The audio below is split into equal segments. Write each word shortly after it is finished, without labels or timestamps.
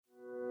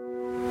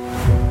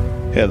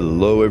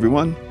Hello,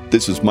 everyone.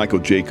 This is Michael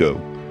Jaco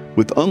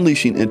with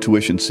Unleashing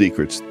Intuition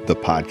Secrets, the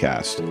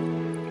podcast.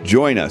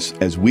 Join us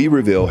as we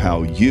reveal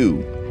how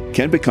you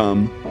can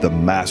become the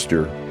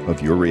master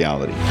of your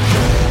reality.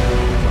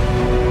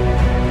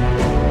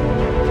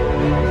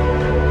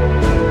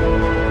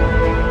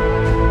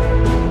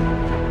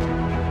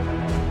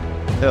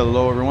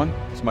 Hello, everyone.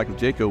 It's Michael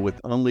Jaco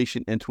with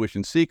Unleashing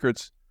Intuition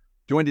Secrets,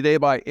 joined today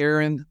by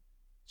Aaron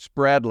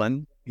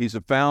Spradlin. He's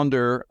the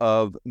founder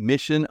of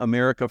Mission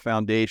America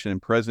Foundation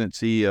and president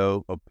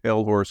CEO of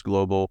Pale Horse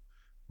Global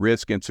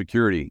Risk and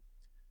Security,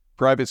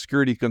 private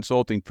security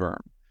consulting firm.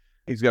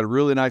 He's got a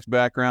really nice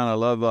background. I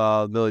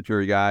love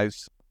military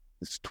guys.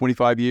 It's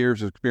 25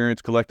 years of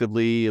experience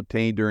collectively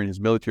obtained during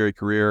his military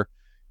career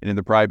and in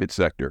the private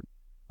sector.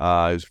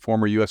 He's a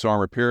former U.S.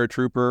 Army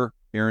paratrooper.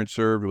 Aaron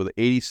served with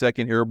the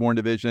 82nd Airborne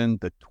Division,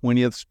 the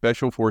 20th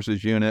Special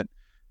Forces Unit,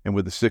 and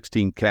with the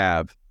 16th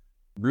Cav.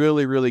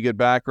 Really, really good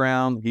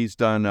background. He's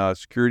done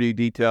security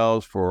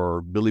details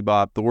for Billy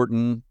Bob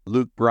Thornton,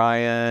 Luke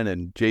Bryan,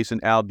 and Jason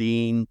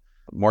Aldean,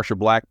 Marsha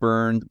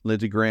Blackburn,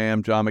 Lindsey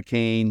Graham, John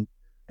McCain.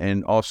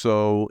 And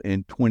also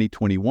in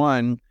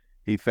 2021,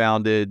 he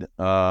co-founded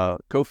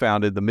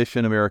the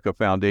Mission America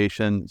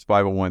Foundation, it's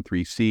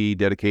 501(c)(3)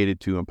 dedicated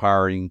to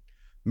empowering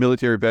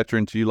military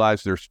veterans to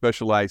utilize their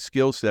specialized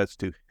skill sets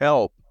to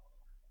help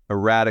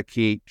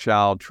eradicate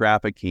child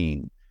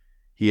trafficking.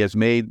 He has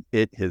made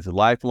it his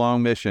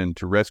lifelong mission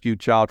to rescue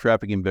child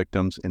trafficking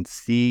victims and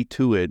see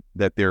to it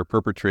that their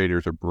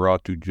perpetrators are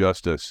brought to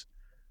justice.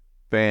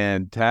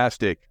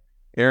 Fantastic.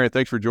 Aaron,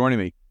 thanks for joining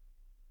me.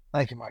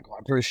 Thank you, Michael. I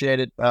appreciate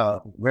it.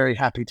 Very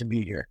happy to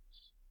be here.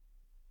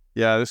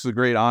 Yeah, this is a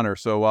great honor.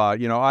 So,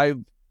 I've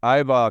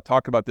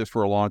talked about this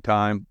for a long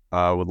time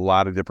with a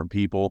lot of different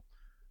people.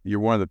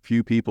 You're one of the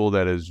few people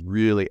that is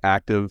really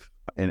active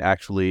and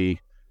actually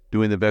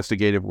doing the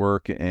investigative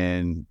work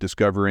and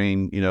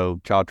discovering,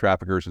 child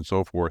traffickers and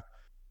so forth.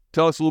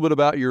 Tell us a little bit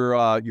about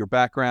your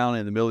background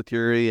in the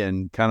military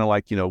and kind of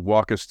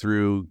walk us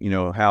through,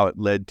 how it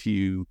led to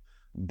you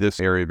this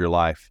area of your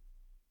life.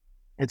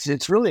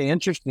 It's really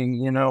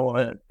interesting,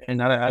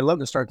 and I love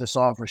to start this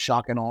off with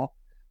shock and awe.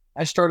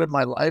 I started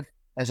my life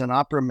as an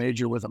opera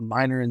major with a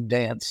minor in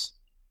dance,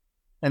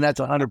 and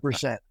that's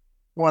 100%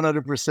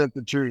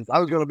 the truth. I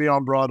was going to be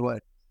on Broadway,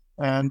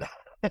 and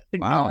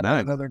wow, God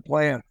had another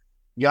plan.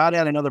 God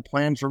had another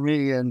plan for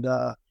me, and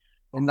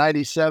in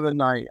 '97,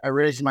 I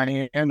raised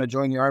my hand, I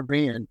joined the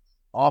Army, and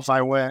off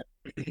I went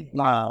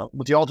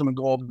with the ultimate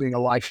goal of being a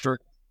lifer,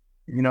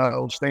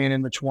 staying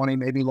in the 20,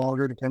 maybe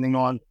longer, depending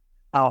on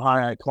how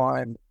high I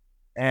climbed.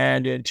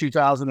 And in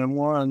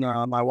 2001,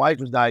 my wife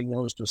was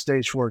diagnosed with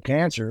stage 4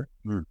 cancer,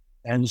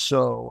 and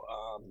so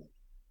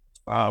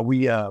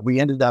we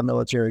ended that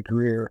military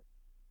career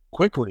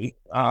quickly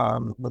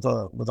with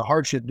a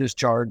hardship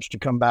discharge to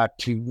come back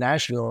to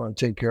Nashville and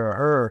take care of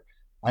her.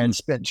 I had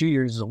spent 2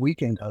 years as a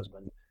weekend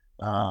husband,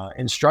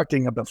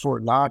 instructing up at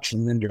Fort Knox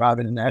and then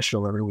driving to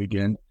Nashville every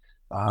weekend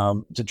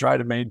to try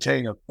to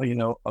maintain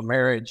a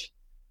marriage.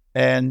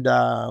 And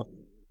God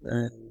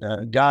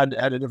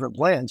had a different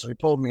plan, so He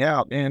pulled me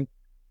out. And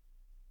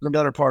the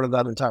better part of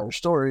that entire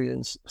story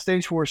is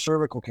stage 4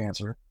 cervical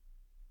cancer,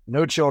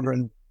 no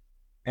children,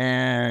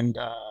 and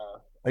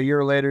a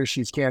year later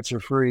she's cancer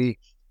free.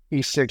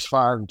 He's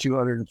 6'5" and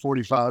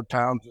 245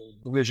 pounds,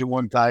 Division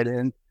I tight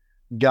end.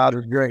 God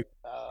was great.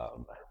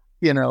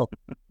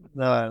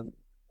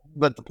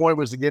 But the point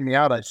was to get me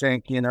out, I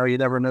think. You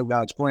never know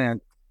God's plan.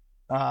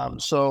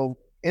 So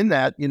in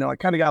that, I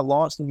kind of got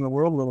lost in the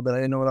world a little bit. I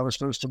didn't know what I was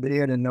supposed to be.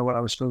 I didn't know what I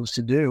was supposed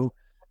to do.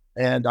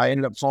 And I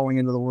ended up falling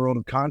into the world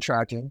of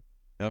contracting.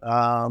 Yep.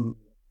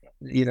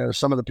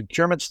 Some of the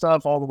procurement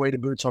stuff, all the way to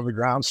boots on the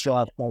ground. Still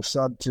have my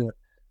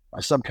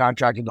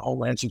subcontracted to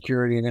Homeland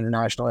Security and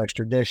international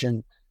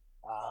extradition.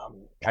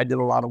 I did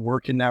a lot of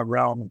work in that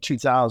realm. In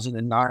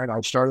 2009,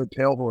 I started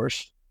Pale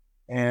Horse.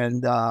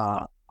 And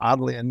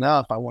oddly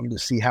enough, I wanted to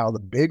see how the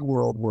big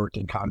world worked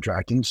in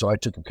contracting. So I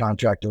took a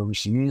contract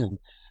overseas and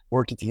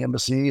worked at the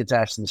embassy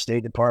attached to the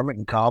State Department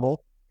in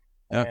Kabul.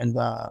 Yep. And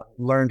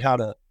learned how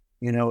to,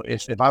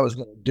 if I was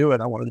going to do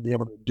it, I wanted to be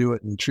able to do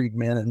it and treat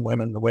men and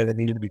women the way they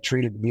needed to be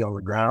treated, to be on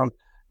the ground,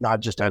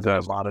 not just as a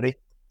commodity.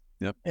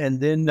 Yep.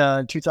 And then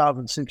in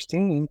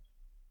 2016,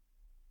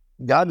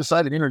 God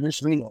decided to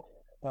introduce me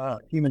to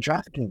human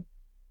trafficking.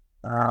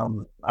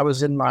 I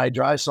was in my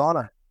dry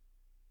sauna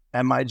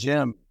at my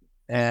gym,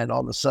 and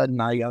all of a sudden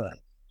I got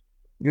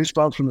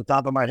goosebumps from the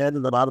top of my head to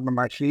the bottom of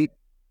my feet,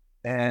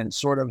 and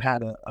sort of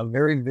had a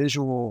very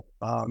visual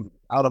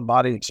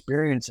out-of-body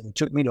experience. And it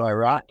took me to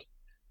Iraq.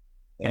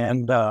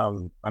 And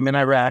I'm in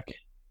Iraq,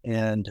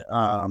 and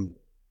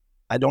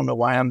I don't know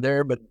why I'm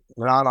there, but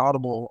not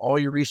audible. All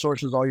your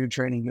resources, all your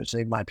training, you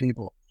save my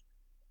people.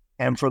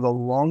 And for the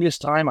longest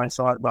time, I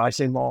thought, well, I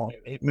say long,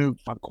 it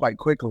moved quite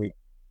quickly.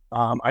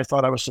 I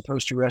thought I was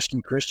supposed to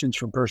rescue Christians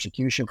from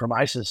persecution from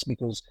ISIS,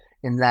 because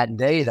in that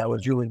day that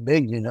was really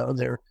big.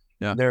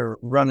 They're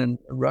running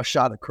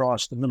roughshod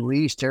across the Middle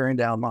East, tearing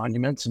down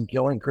monuments and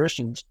killing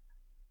Christians.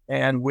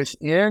 And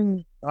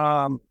within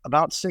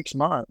about 6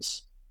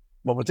 months,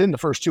 Well, within the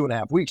first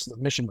 2.5 weeks, the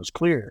mission was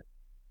clear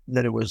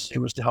that it was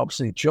to help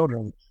save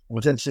children.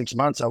 Within 6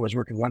 months, I was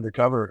working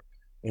undercover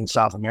in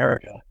South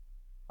America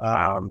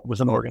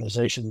with an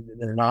organization,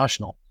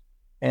 international,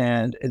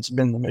 and it's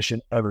been the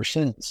mission ever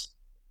since.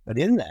 But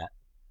in that,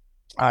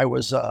 I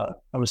was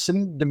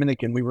sitting in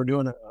Dominican. We were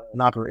doing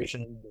an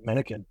operation in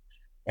Dominican,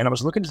 and I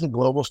was looking at the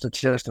global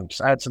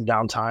statistics. I had some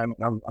downtime,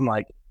 and I'm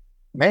like,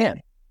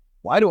 man,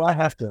 why do I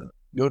have to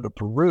go to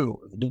Peru,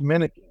 or the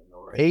Dominican,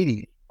 or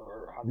Haiti,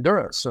 or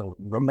Honduras, or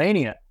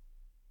Romania?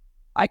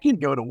 I can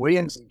go to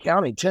Williamson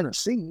County,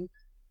 Tennessee.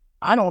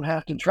 I don't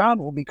have to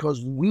travel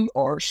because we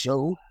are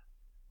so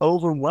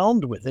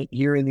overwhelmed with it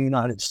here in the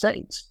United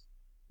States.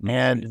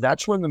 And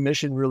that's when the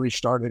mission really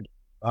started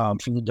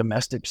from the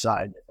domestic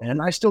side.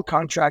 And I still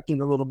contracted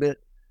a little bit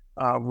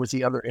with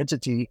the other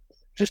entity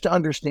just to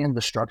understand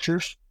the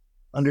structures,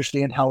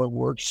 understand how it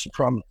works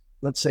from,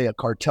 let's say, a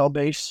cartel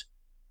base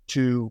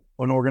to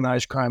an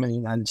organized crime in the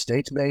United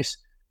States base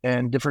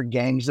and different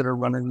gangs that are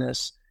running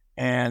this.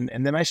 And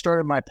then I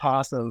started my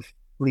path of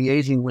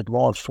liaising with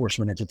law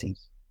enforcement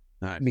entities.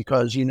 Nice.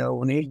 Because,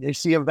 when they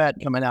see a vet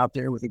coming out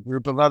there with a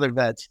group of other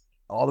vets,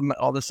 all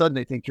of a sudden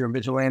they think you're a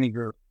vigilante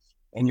group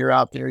and you're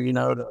out there,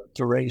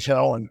 to raise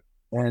hell.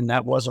 And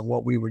that wasn't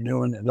what we were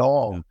doing at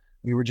all. Yeah.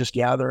 We were just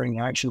gathering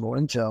actionable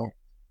intel,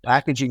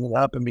 packaging it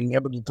up, and being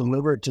able to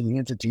deliver it to the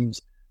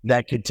entities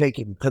that could take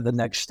it to the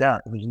next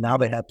step. Because now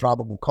they have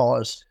probable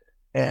cause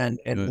and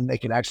they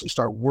can actually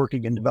start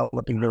working and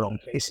developing their own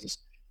cases.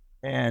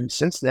 And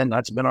since then,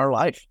 that's been our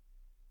life.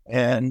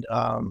 And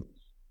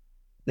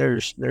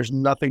there's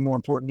nothing more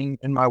important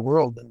in my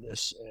world than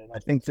this. And I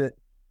think that,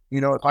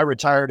 if I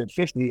retired at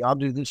 50, I'll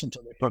do this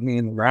until they put me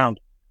in the ground,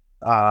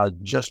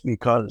 just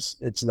because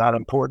it's that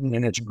important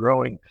and it's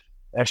growing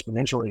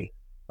exponentially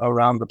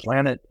around the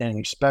planet and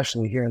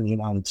especially here in the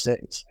United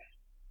States.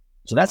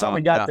 So that's how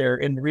we got there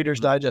in the Reader's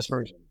Digest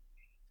version.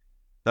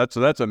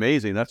 That's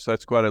amazing.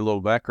 That's quite a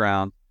little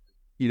background.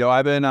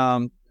 I've been I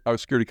was a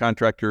security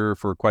contractor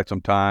for quite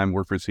some time,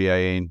 worked for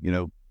CIA and,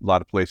 a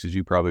lot of places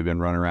you've probably been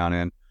running around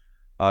in.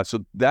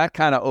 So that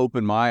kind of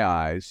opened my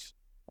eyes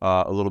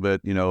a little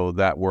bit,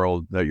 that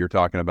world that you're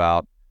talking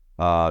about,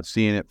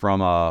 seeing it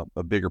from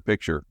a bigger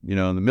picture. In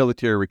the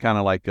military, we kind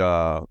of like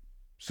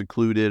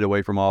secluded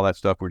away from all that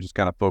stuff. We're just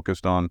kind of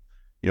focused on,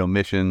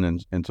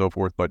 mission and so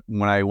forth. But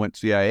when I went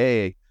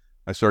CIA,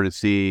 I started to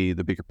see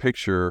the bigger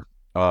picture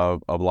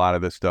of a lot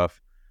of this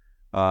stuff.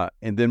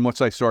 And then once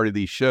I started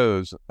these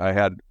shows, I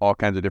had all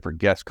kinds of different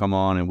guests come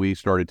on and we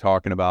started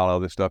talking about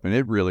all this stuff. And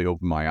it really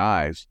opened my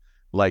eyes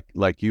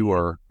like you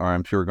are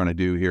I'm sure going to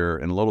do here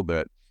in a little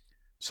bit.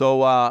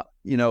 So,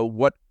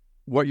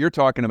 what you're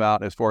talking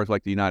about as far as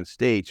like the United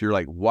States, you're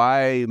like,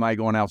 why am I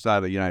going outside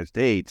of the United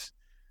States?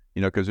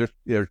 Because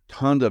there's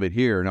tons of it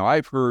here. Now,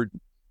 I've heard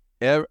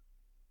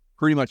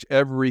pretty much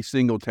every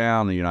single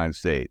town in the United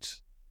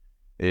States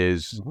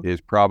is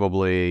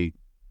probably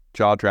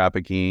child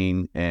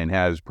trafficking and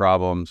has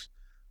problems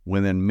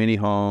within many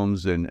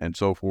homes and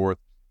so forth.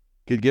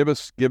 Could give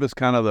us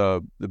kind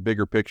of the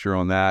bigger picture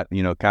on that,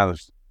 kind of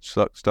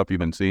stuff you've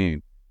been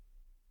seeing.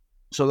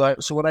 So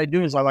what I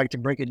do is I like to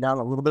break it down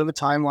a little bit of a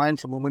timeline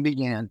from when we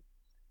began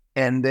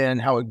and then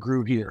how it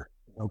grew here.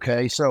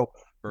 Okay. So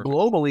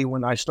globally,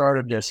 when I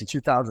started this in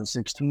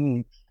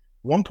 2016,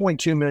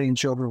 1.2 million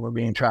children were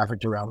being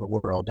trafficked around the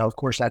world. Now, of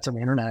course, that's an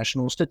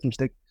international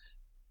statistic.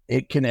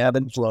 It can ebb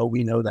and flow.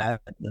 We know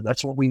that.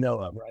 That's what we know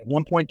of, right?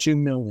 1.2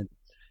 million.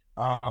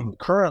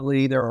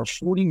 Currently, there are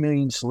 40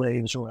 million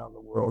slaves around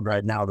the world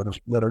right now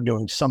that are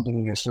doing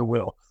something against their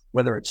will,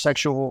 whether it's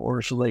sexual or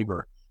it's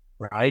labor,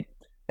 right?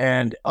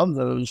 And of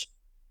those,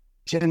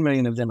 10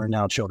 million of them are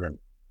now children.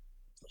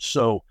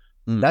 So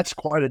that's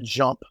quite a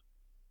jump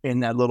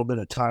in that little bit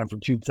of time from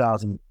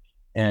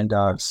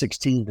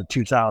 2016 to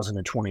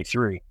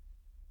 2023.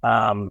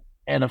 And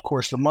of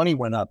course, the money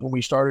went up. When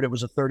we started, it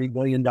was a $30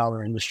 billion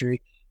industry.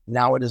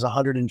 Now it is a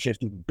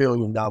 $150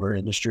 billion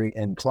industry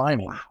and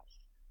climbing.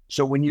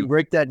 So when you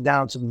break that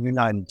down to the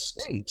United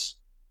States,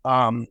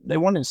 they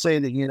want to say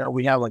that,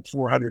 we have like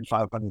 400,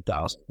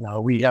 500,000. Now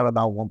we have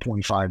about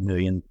 1.5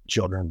 million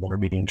children that are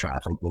being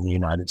trafficked in the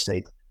United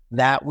States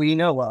that we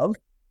know of.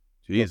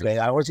 Jesus. Okay,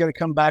 I always got to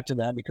come back to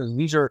that because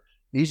these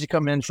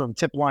come in from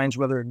tip lines,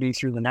 whether it be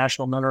through the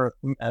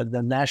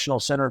National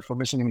Center for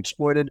Missing and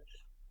Exploited,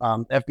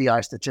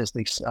 FBI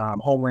statistics,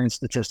 Homeland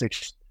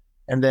statistics,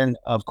 and then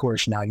of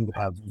course now you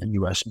have the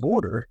U.S.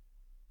 border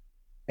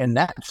and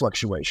that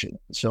fluctuation.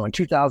 So in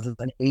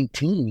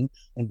 2018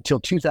 until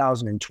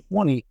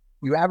 2020,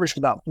 you averaged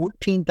about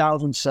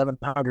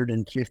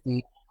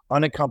 14,750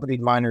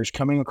 unaccompanied minors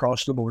coming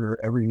across the border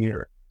every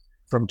year.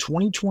 From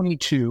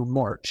 2022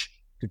 March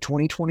to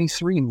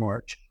 2023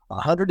 March,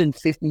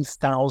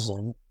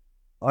 150,000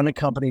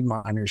 unaccompanied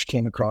minors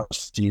came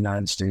across the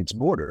United States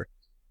border.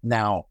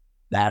 Now,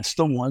 that's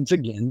the ones,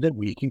 again, that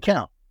we can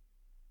count.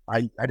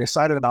 I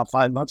decided about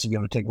 5 months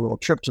ago to take a little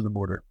trip to the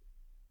border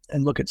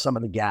and look at some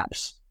of the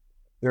gaps.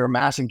 There are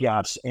massive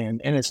gaps, and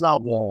it's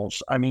not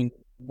walls. I mean,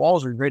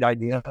 walls are a great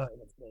idea.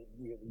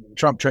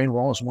 Trump train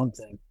wall is one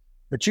thing.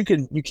 but you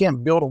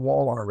can't build a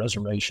wall on a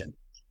reservation.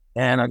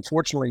 And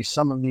unfortunately,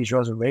 some of these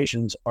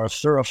reservations are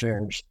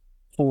thoroughfares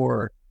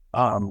for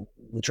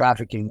the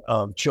trafficking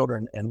of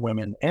children and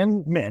women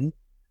and men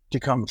to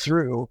come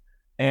through.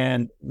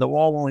 And the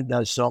wall only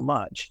does so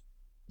much.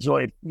 So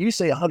if you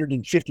say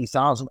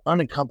 150,000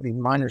 unaccompanied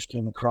minors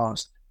came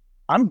across,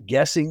 I'm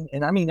guessing,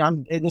 and I mean,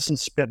 this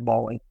is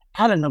spitballing,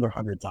 add another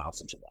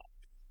 100,000 to that.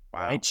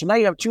 Wow. Right? So now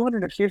you have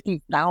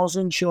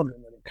 250,000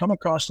 children that have come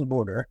across the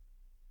border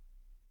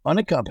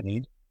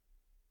unaccompanied.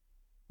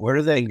 Where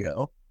do they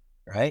go?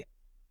 Right?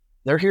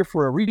 They're here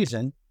for a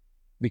reason,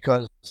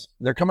 because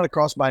they're coming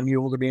across by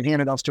mule, they're being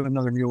handed off to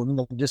another mule, and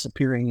they're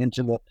disappearing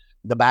into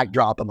the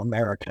backdrop of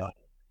America,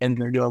 and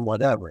they're doing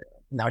whatever.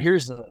 Now,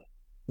 here's the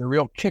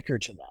real kicker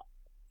to that.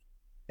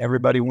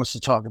 Everybody wants to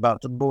talk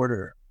about the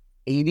border.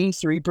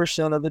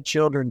 83% of the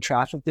children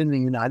trafficked in the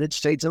United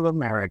States of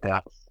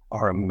America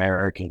are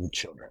American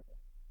children.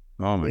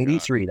 Oh my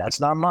 83. God. That's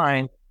not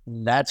mine.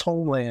 That's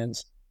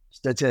Homeland's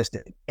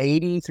statistic.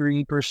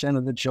 83%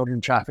 of the children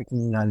trafficked in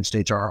the United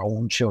States are our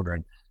own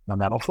children. Now,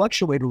 that'll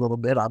fluctuate a little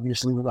bit,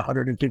 obviously, with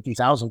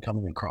 150,000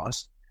 coming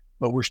across,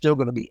 but we're still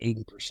going to be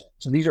 80%.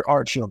 So these are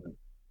our children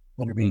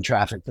that are being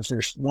trafficked. If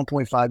there's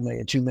 1.5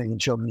 million, 2 million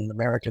children in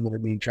America that are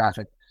being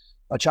trafficked,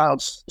 a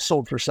child's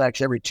sold for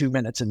sex every 2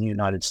 minutes in the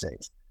United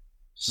States,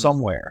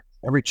 somewhere,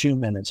 every 2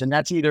 minutes. And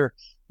that's either,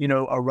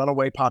 a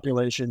runaway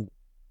population,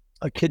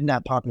 a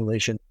kidnapped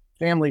population,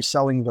 families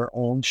selling their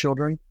own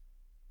children,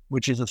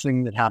 which is a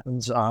thing that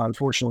happens,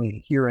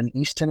 unfortunately, here in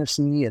East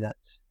Tennessee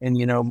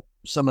and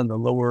some of the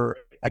lower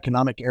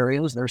economic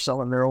areas. They're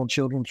selling their own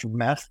children for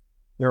meth,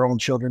 their own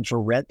children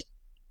for rent,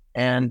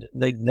 and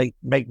they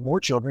make more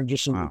children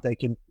just so that they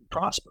can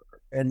prosper.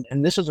 And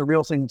this is a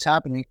real thing that's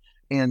happening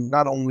in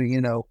not only,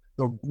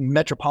 the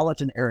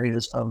metropolitan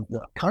areas of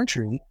the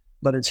country,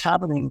 but it's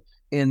happening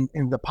in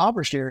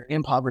the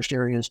impoverished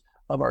areas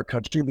of our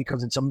country,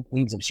 because it's a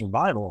means of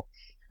survival.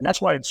 And that's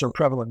why it's so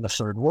prevalent in the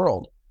third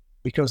world,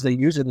 because they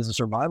use it as a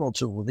survival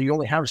tool. They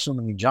only have so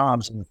many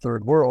jobs in the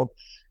third world.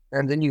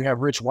 And then you have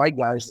rich white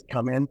guys that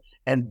come in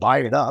and buy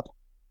it up,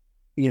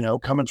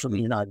 coming from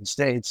the United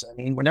States. I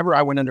mean, whenever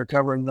I went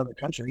undercover in another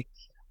country,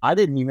 I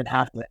didn't even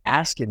have to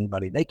ask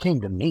anybody. They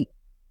came to me,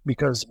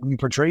 because you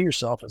portray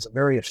yourself as a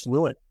very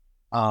affluent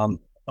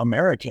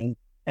American,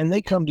 and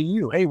they come to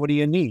you. Hey, what do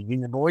you need? You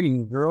need a boy, you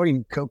need a girl, you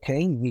need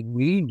cocaine, you need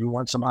weed, you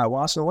want some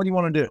ayahuasca? What do you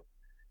want to do?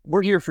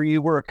 We're here for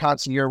you. We're a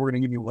concierge. We're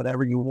going to give you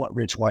whatever you want,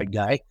 rich white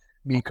guy,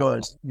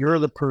 because you're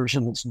the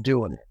person that's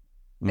doing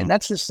it. And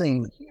that's the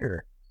same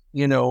here.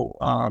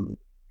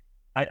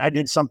 I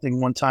did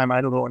something one time. I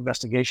had a little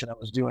investigation I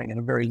was doing in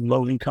a very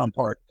low income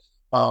part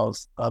of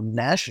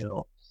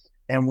Nashville.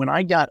 And when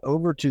I got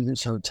over to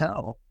this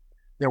hotel,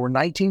 there were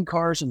 17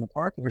 cars in the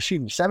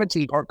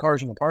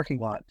parking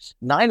lot.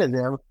 9 of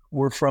them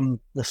were from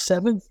the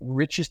 7th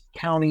richest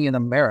county in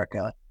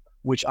America,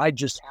 which I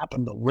just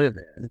happened to live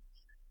in.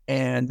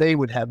 And they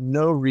would have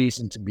no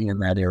reason to be in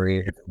that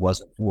area if it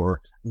wasn't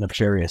for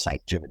nefarious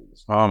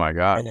activities. Oh my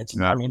God. And it's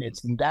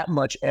that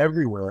much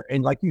everywhere.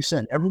 And like you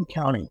said, every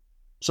county.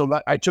 So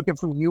I took it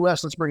from the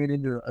U.S. Let's bring it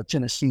into a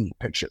Tennessee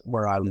picture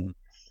where I live.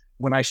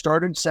 When I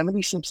started,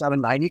 76 out of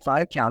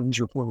 95 counties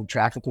reported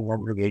trafficking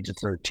over the age of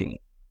 13.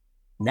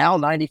 Now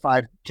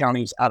 95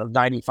 counties out of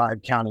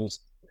 95 counties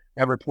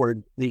have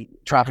reported the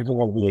trafficking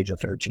over the age of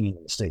 13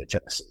 in the state of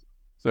Tennessee.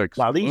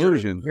 Wow, these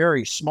are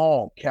very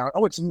small counties.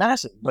 Oh, it's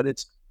massive, but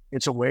it's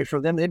a way for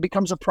them. It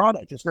becomes a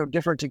product. It's no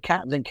different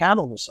than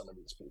cattle to some of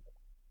these people.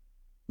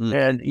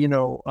 And,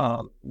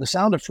 the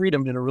Sound of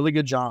Freedom did a really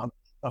good job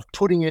of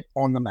putting it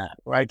on the map,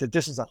 right? That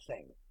this is a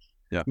thing.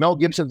 Yeah. Mel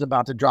Gibson's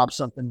about to drop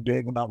something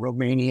big about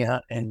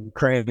Romania and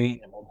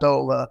Ukraine and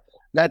Moldova.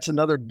 That's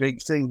another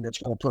big thing that's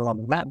going to put it on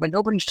the map, but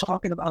nobody's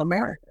talking about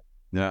America.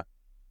 Yeah.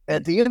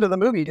 At the end of the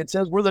movie, it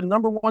says we're the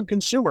number one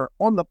consumer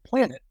on the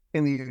planet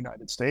in the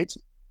United States.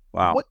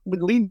 Wow. What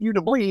would lead you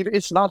to believe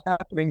it's not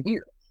happening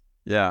here?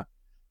 Yeah.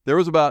 There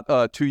was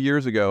about 2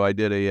 years ago, I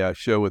did a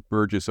show with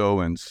Burgess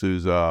Owens,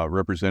 who's a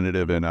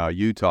representative in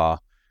Utah.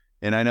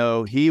 And I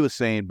know he was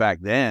saying back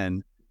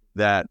then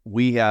that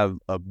we have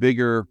a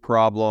bigger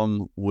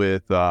problem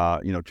with,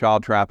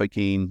 child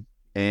trafficking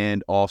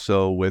and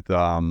also with,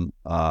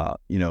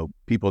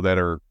 people that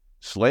are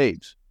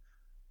slaves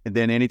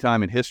than any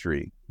time in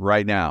history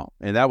right now.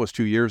 And that was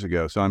 2 years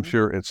ago. So I'm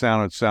sure it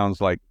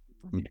sounds like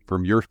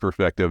from your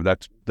perspective,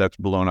 that's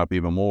blown up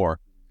even more.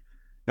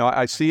 Now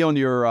I see on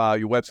your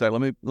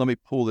website. Let me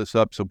pull this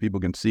up so people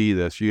can see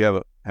this. You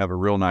have a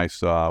real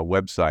nice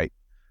website.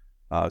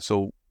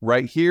 So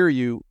right here,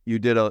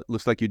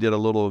 looks like you did a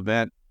little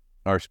event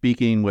or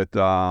speaking with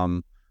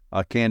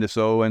Candace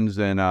Owens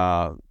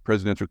and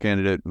presidential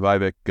candidate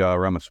Vivek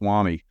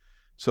Ramaswamy.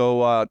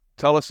 So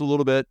tell us a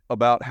little bit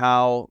about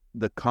how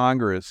the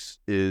Congress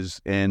is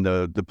and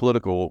the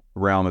political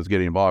realm is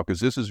getting involved,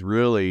 because this is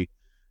really,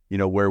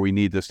 where we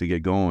need this to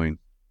get going.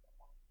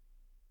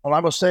 Well, I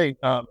will say,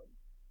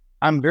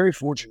 I'm very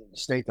fortunate in the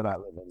state that I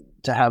live in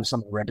to have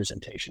some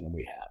representation that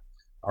we have.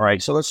 All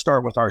right, so let's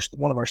start with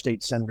one of our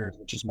state senators,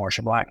 which is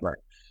Marsha Blackburn,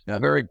 a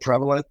very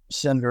prevalent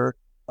senator,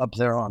 up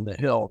there on the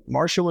Hill.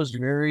 Marcia was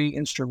very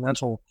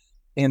instrumental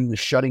in the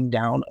shutting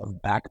down of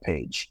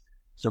Backpage.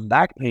 So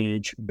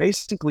Backpage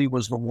basically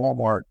was the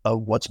Walmart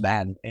of what's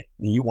bad and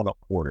you want to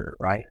order,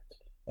 right?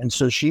 And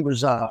so she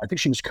was, I think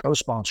she was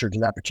co-sponsor to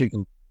that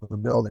particular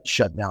bill that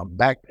shut down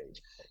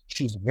Backpage.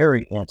 She's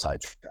very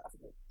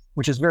anti-trafficking,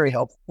 which is very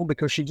helpful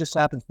because she just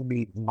happens to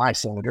be my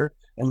senator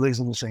and lives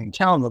in the same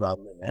town that I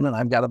live in. And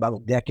I've got about a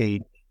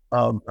decade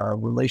of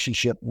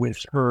relationship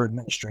with her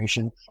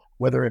administration,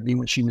 whether it be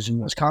when she was a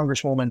U.S.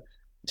 Congresswoman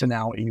to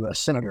now a U.S.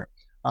 Senator.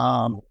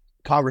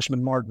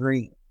 Congressman Mark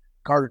Green.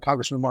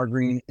 Congressman Mark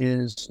Green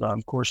is,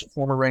 of course, a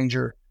former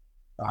Ranger.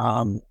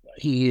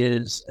 He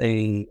is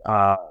a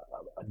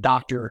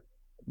doctor,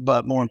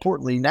 but more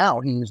importantly, now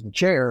he is the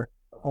chair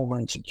of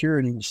Homeland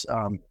Security's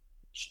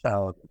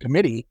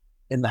committee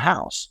in the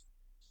House.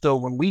 So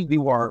when we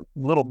do our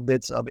little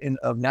bits of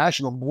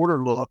national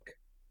border look,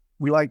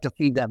 we like to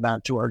feed that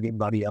back to our good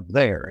buddy up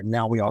there. And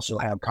now we also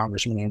have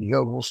Congressman Andy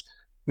Ogles,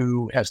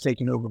 who has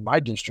taken over my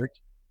district,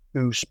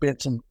 who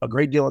spent a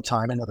great deal of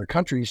time in other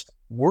countries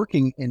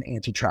working in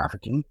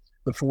anti-trafficking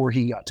before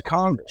he got to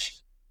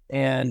Congress.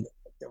 And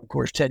of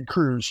course, Ted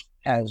Cruz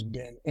has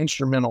been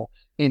instrumental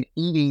in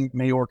eating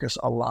Mayorkas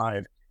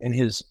alive in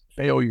his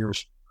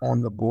failures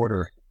on the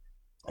border.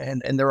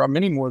 And there are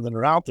many more that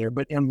are out there,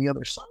 but on the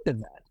other side of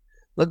that,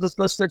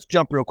 let's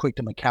jump real quick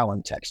to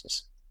McAllen,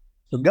 Texas.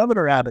 So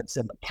Governor Abbott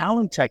said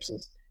McAllen,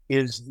 Texas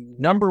is the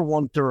number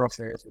one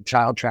thoroughfare for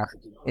child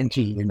trafficking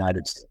into the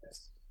United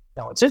States.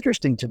 Now, what's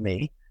interesting to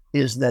me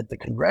is that the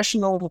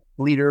congressional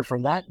leader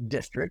from that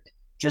district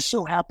just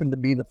so happened to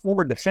be the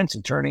former defense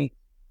attorney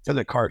for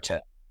the cartel.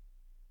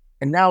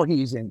 And now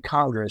he's in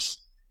Congress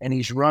and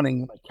he's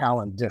running the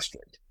McAllen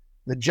district.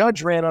 The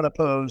judge ran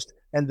unopposed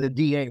and the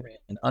DA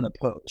ran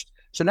unopposed.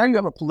 So now you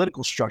have a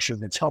political structure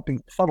that's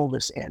helping funnel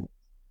this in.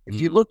 If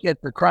you look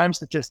at the crime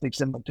statistics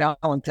in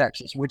McAllen,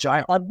 Texas, which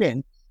I've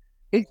been,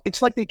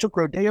 it's like they took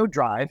Rodeo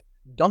Drive,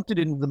 dumped it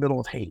into the middle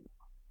of Haiti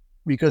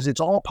because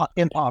it's all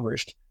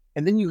impoverished.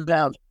 And then you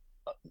have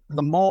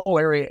the mall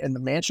area and the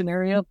mansion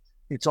area.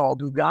 It's all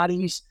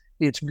Bugattis,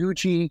 it's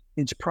Gucci,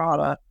 it's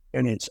Prada,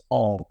 and it's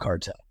all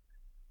cartel.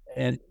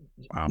 And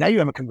now you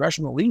have a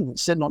congressional leader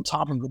that's sitting on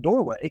top of the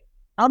doorway.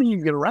 How do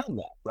you get around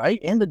that, right?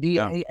 And the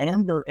DA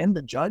and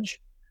the judge.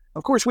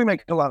 Of course, we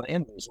make a lot of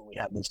enemies when we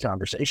have these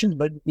conversations,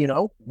 but,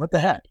 what the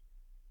heck?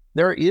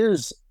 There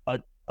is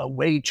a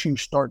way to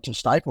start to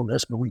stifle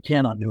this, but we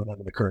cannot do it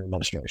under the current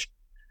administration.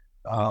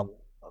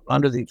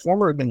 Under the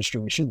former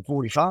administration,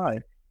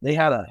 45, they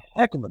had a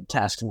heck of a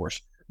task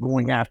force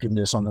going after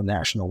this on the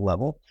national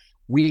level.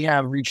 We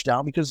have reached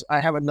out because I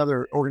have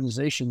another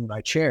organization that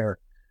I chair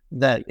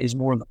that is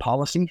more on the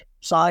policy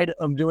side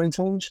of doing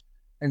things.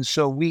 And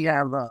so we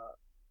have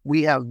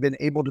been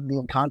able to be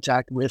in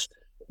contact with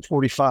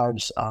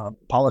 45's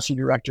policy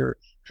director,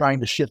 trying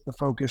to shift the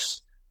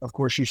focus. Of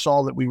course, you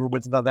saw that we were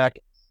with Vivek,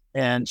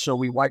 and so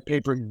we white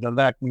papered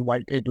Vivek, we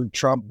white papered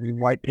Trump, we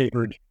white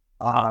papered.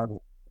 I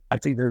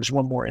think there's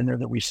one more in there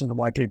that we sent a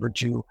white paper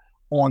to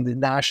on the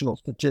national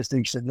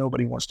statistics that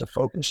nobody wants to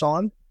focus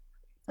on.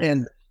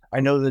 And I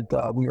know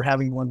that we are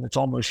having one that's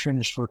almost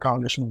finished for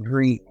Congressman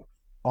Green,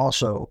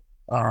 also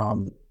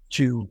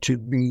to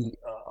be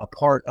a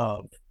part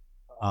of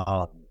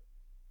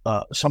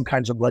some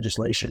kinds of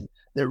legislation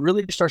that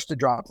really starts to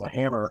drop the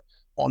hammer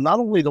on not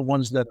only the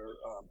ones that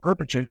are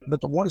perpetrated,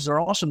 but the ones that are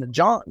also the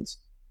Johns.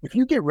 If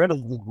you get rid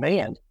of the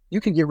demand,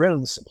 you can get rid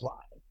of the supply.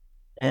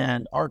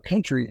 And our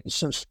country is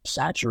so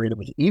saturated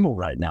with evil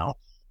right now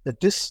that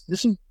this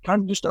is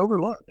kind of just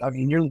overlooked. I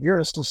mean, you're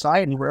in a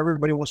society where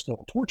everybody wants to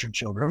torture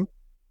children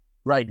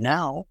right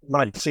now.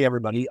 When I say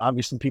everybody,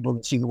 obviously people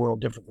that see the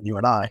world different than you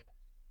and I.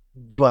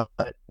 But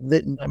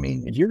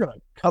if you're going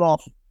to cut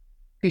off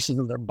pieces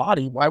of their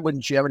body, why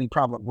wouldn't you have any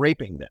problem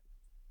raping them?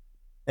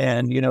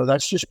 And,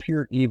 that's just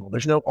pure evil.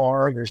 There's no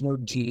R, there's no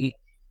D.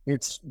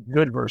 It's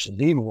good versus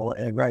evil.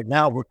 And right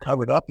now we're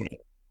covered up in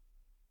it.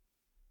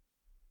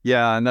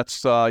 Yeah. And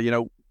that's,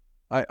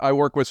 I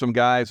work with some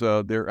guys,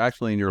 they're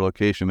actually in your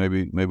location.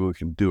 Maybe we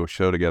can do a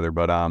show together,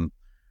 but,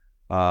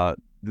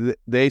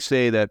 they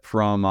say that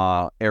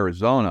from,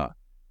 Arizona,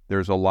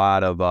 there's a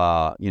lot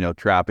of,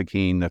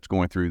 trafficking that's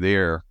going through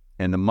there,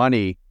 and the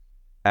money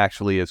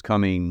actually is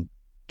coming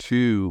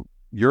to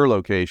your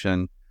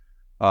location,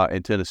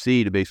 in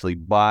Tennessee to basically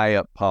buy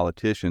up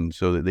politicians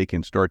so that they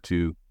can start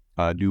to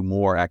do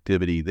more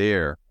activity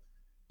there.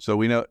 So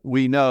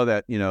we know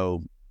that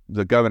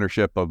the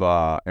governorship of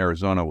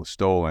Arizona was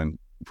stolen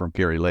from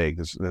Kari Lake.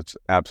 That's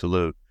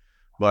absolute.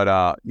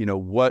 But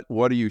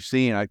what are you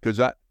seeing?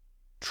 Because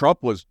Trump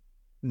was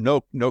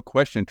no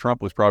question.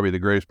 Trump was probably the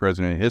greatest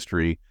president in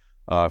history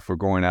for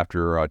going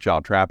after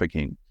child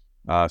trafficking.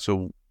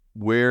 So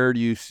where do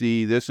you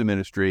see this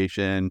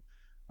administration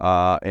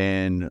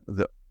and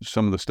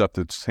some of the stuff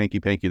that's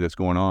hanky-panky that's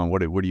going on?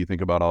 What do you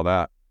think about all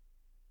that?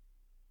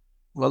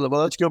 Well,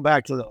 let's go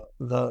back to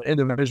the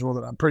individual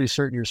that I'm pretty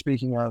certain you're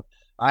speaking of.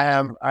 I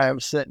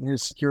have set in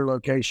his secure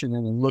location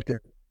and looked at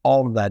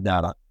all of that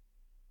data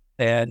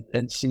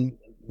and see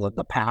what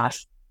the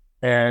past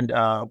and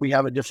we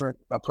have a different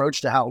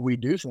approach to how we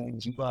do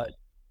things. But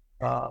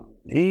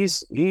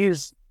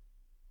he's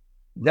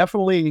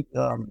definitely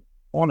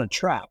on a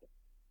trap.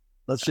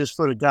 Let's just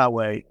put it that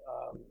way.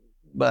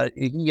 But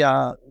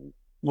we'll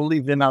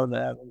leave him out of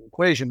that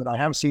equation. But I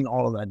have seen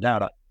all of that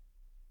data.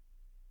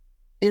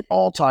 It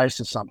all ties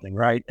to something,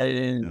 right?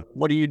 And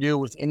what do you do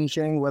with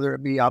anything, whether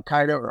it be Al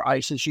Qaeda or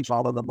ISIS? You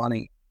follow the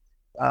money.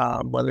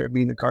 Whether it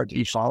be the cartel,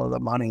 you follow the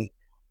money,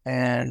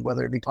 and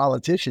whether it be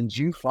politicians,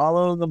 you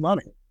follow the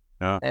money.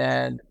 Yeah.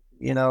 And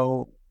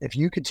if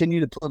you continue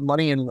to put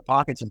money into the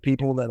pockets of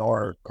people that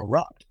are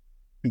corrupt,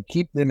 you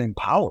keep them in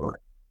power,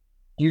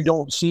 you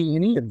don't see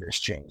any of this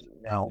changing.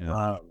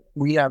 Now,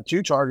 we have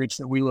two targets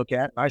that we look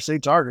at. I say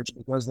targets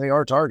because they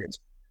are targets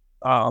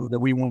that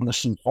we want to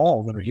see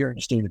fall that are here in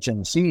the state of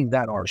Tennessee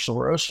that are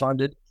Soros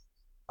funded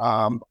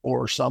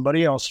or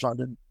somebody else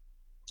funded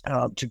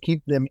to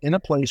keep them in a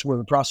place where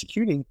the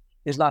prosecuting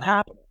is not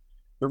happening.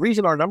 The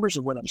reason our numbers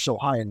have went up so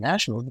high in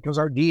national is because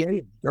our DA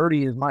is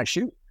dirty as my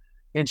shoe.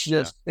 It's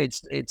just,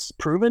 it's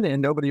proven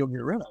and nobody will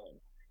get rid of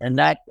it. And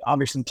that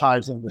obviously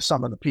ties into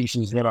some of the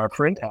pieces that our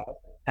friend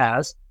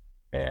has.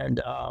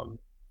 And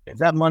if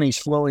that money's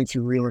flowing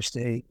through real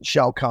estate,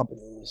 shell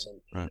companies,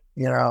 and,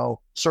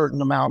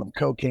 certain amount of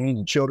cocaine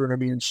and children are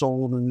being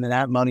sold, and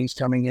that money's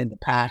coming into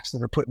PACs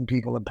that are putting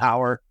people in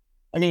power.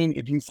 I mean,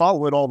 if you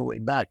follow it all the way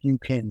back, you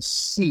can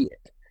see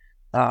it.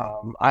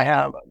 I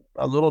have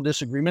a little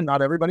disagreement.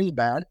 Not everybody's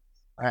bad.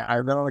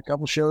 I've been on a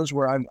couple shows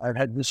where I've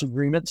had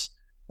disagreements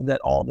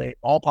that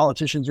all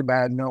politicians are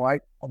bad. No, I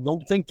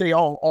don't think they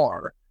all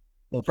are.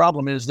 The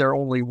problem is they're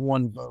only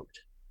one vote.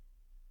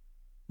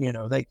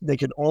 They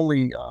can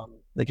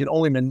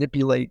only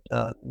manipulate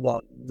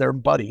their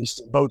buddies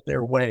to vote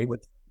their way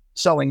with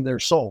selling their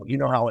soul. You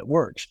know how it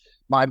works.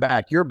 My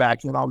back, your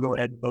back, then I'll go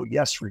ahead and vote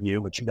yes for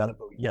you, but you got to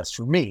vote yes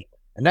for me.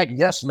 And that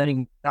yes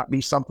may not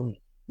be something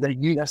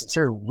that you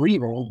necessarily agree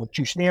on, but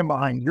you stand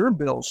behind your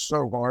bills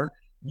so hard,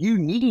 you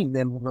need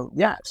them to vote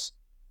yes.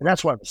 And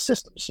that's why the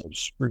system's so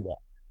screwed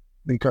up.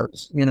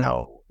 Because,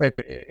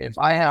 if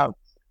I have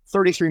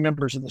 33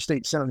 members in the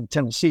state Senate in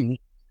Tennessee,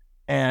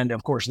 and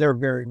of course, they're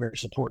very, very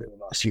supportive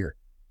of us here.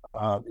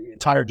 The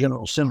entire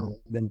General Assembly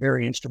has been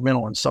very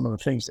instrumental in some of the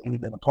things that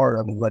we've been a part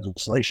of in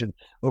legislation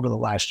over the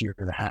last year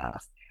and a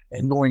half.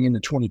 And going into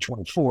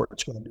 2024,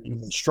 it's going to be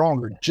even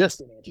stronger just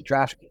in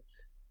anti-trafficking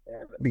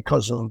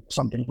because of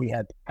something we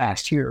had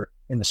passed here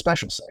in the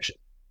special session.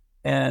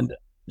 And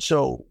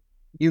so,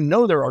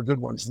 there are good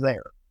ones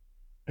there.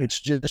 It's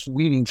just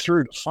weeding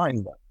through to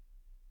find them.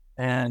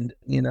 And,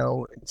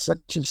 it's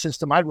such a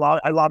system. I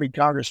lobbied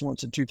Congress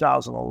once in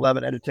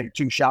 2011. I had to take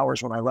 2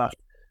 showers when I left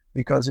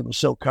because it was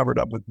so covered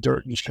up with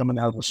dirt just coming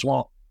out of the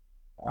swamp.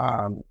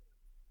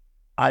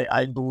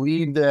 I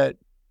believe that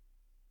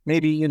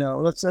maybe,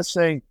 let's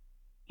say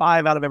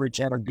 5 out of every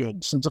 10 are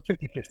good. So it's a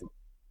 50-50.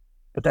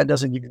 But that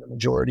doesn't give you the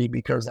majority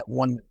because that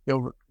one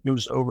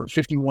goes over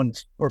 51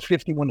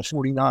 to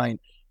 49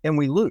 and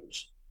we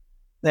lose.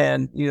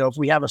 And, if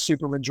we have a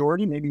super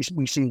majority, maybe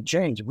we see a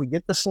change. If we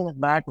get the Senate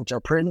back, which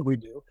I'm praying that we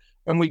do,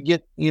 and we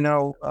get,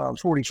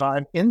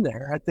 45 in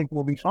there, I think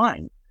we'll be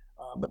fine.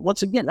 But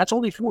once again, that's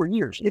only 4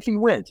 years. If he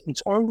wins,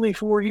 it's only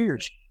 4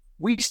 years.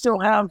 We still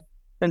have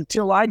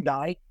until I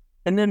die,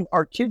 and then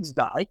our kids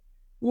die.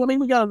 Well,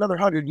 we got another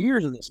 100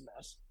 years of this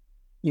mess,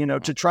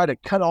 to try to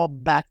cut all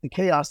back the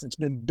chaos that's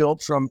been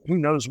built from who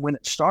knows when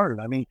it started.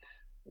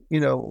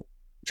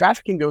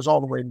 Trafficking goes all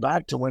the way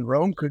back to when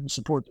Rome couldn't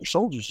support their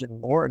soldiers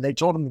anymore, and they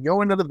told them to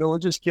go into the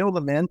villages, kill the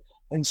men,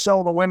 and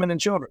sell the women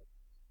and children.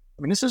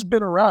 This has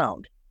been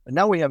around, and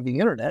now we have the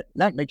internet,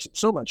 and that makes it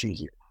so much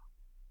easier.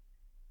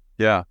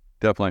 Yeah,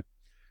 definitely.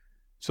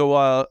 So,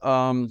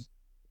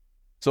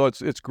 so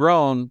it's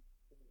grown,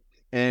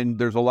 and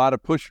there's a lot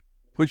of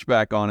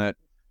pushback on it,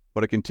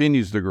 but it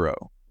continues to grow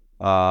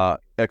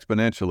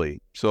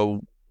exponentially.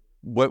 So,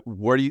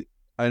 where do you?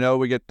 I know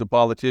we get the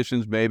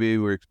politicians, maybe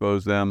we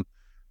expose them.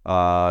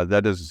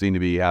 That doesn't seem to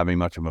be having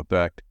much of an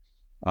effect.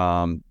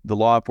 The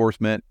law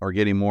enforcement are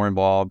getting more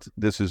involved.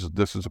 This is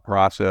a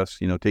process,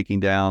 taking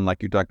down,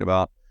 like you talked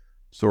about,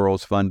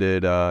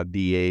 Soros-funded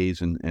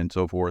DAs and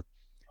so forth.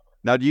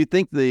 Now, do you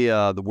think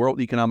the World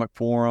Economic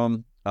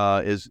Forum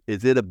is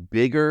it a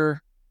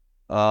bigger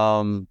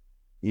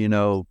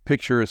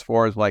picture as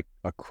far as like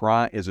a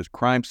crime? Is it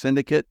crime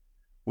syndicate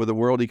with the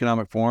World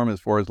Economic Forum as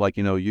far as like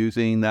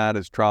using that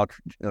as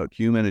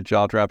human and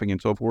child trafficking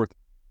and so forth?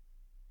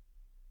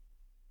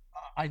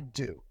 I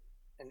do.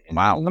 And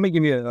wow. Let me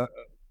give you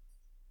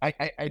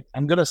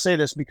I'm going to say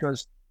this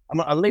because I'm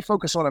going to lay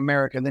focus on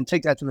America and then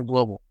take that to the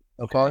global.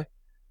 Okay.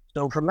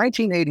 So from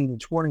 1980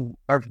 to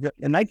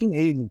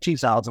 1980 to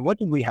 2000, what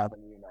did we have in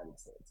the United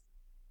States?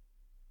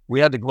 We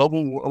had the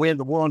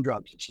war on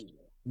drugs.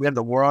 We had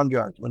the war on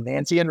drugs when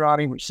Nancy and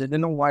Ronnie were sitting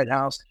in the White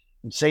House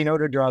and say no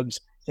to drugs.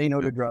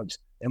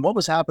 And what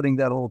was happening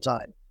that whole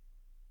time?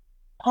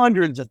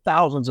 Hundreds of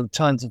thousands of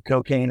tons of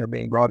cocaine are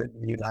being brought into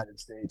the United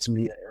States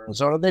via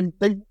Arizona.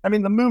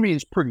 The movie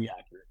is pretty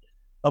accurate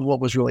of what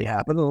was really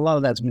happening. A lot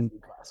of that's been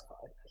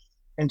declassified.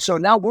 And so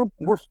now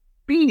we're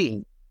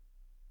feeding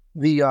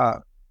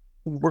the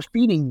we're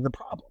feeding the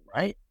problem,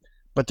 right?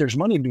 But there's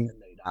money being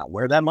made out.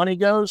 Where that money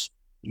goes,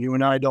 you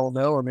and I don't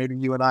know, or maybe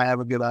you and I have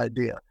a good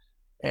idea.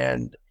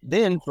 And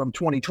then from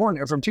 2020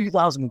 or from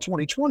 2000 to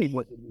 2020,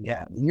 what did we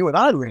have? You and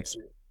I lived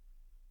through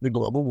the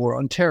global war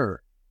on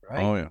terror,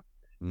 right? Oh yeah.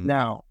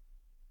 Now,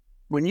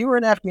 when you were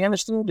in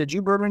Afghanistan, did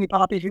you burn any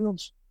poppy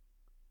fields?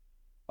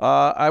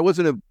 I was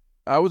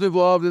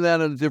involved in that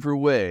in a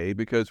different way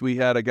because we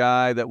had a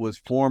guy that was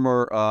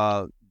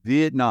former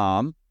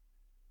Vietnam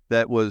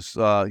that was he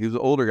was an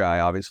older guy,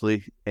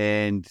 obviously,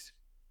 and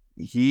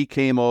he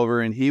came over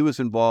and he was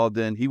involved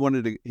in he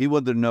wanted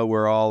to know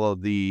where all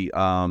of the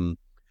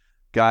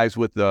guys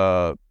with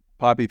the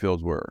poppy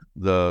fields were,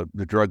 the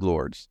drug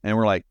lords. And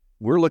we're like,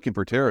 we're looking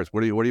for terrorists.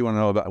 What do you want to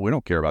know about? We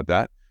don't care about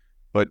that.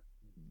 But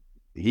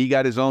he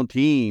got his own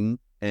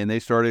team and they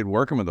started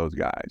working with those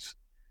guys.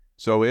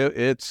 So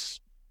it's,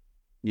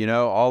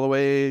 all the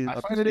way. I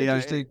find it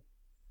interesting.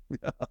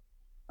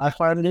 I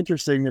find it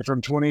interesting that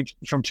from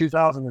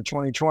 2000 to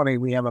 2020,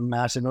 we have a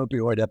massive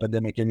opioid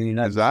epidemic in the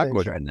United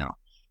States right now.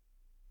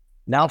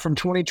 Now, from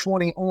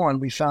 2020 on,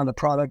 we found a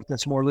product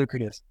that's more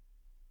lucrative.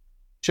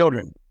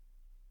 Children.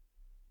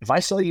 If I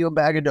sell you a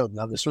bag of dope,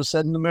 now this was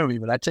said in the movie,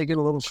 but I take it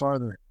a little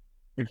farther.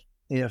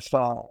 If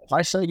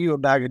I sell you a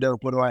bag of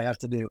dope, what do I have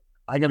to do?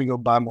 I got to go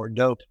buy more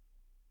dope.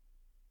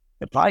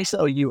 If I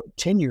sell you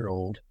a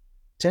 10-year-old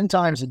 10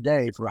 times a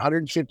day for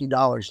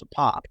 $150 a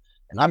pop,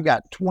 and I've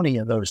got 20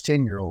 of those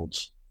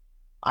 10-year-olds,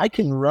 I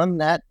can run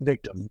that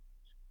victim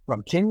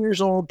from 10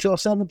 years old till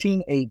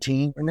 17,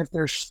 18, and if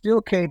they're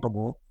still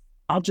capable,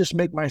 I'll just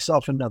make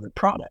myself another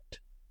product.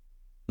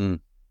 I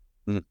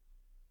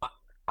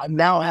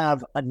now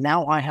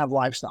have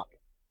livestock.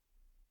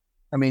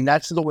 I mean,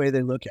 that's the way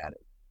they look at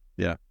it.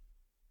 Yeah.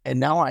 And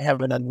now I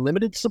have an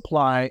unlimited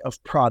supply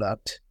of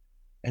product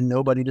and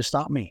nobody to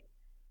stop me.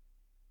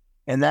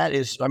 And that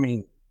is,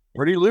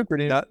 pretty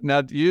lucrative.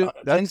 Now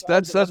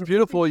that's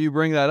beautiful. You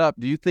bring that up.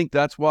 Do you think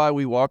that's why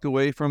we walked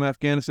away from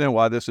Afghanistan?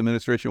 Why this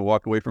administration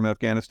walked away from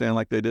Afghanistan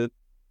like they did?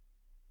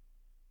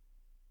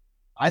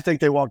 I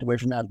think they walked away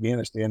from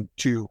Afghanistan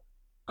to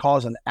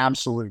cause an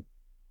absolute,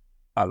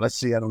 I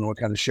don't know what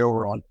kind of show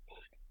we're on,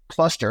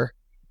 cluster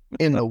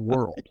in the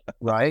world,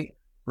 right?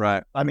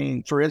 Right.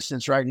 For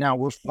instance, right now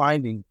we're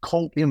finding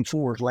Colt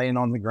M4s laying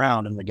on the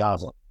ground in the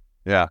Gaza.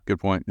 Yeah, good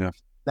point. Yeah.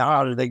 Now,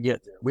 how did they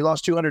get there? We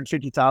lost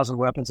 250,000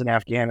 weapons in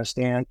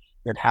Afghanistan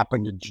that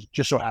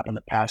just so happened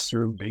to pass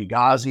through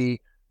Benghazi,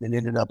 then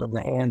ended up in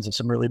the hands of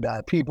some really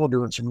bad people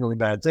doing some really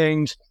bad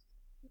things.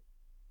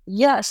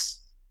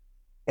 Yes.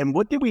 And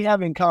what did we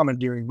have in common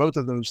during both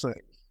of those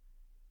things?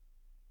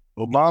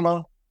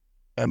 Obama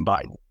and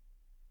Biden.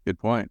 Good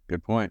point.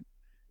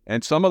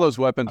 And some of those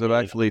weapons have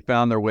actually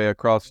found their way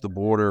across the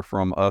border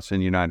from us in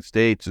the United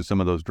States to some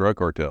of those drug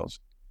cartels.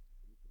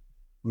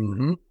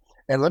 Mm-hmm.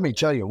 And let me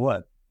tell you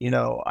what,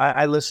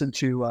 I listened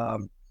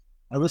to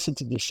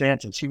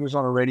DeSantis. He was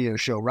on a radio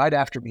show right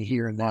after me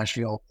here in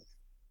Nashville,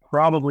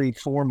 probably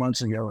 4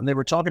 months ago. And they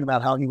were talking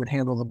about how he would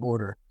handle the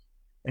border.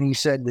 And he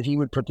said that he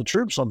would put the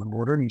troops on the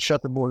border and he'd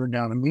shut the border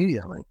down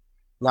immediately.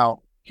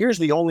 Now, here's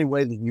the only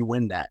way that you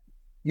win that.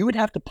 You would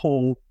have to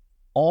pull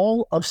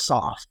all of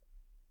SOF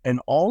and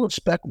all of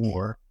Spec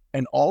War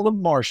and all of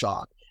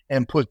Marshak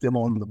and put them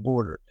on the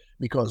border.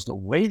 Because the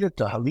way that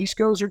the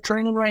Jaliscos are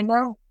training right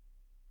now,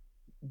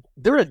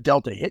 they're a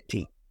Delta hit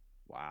team.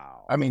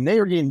 Wow. They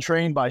are getting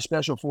trained by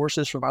special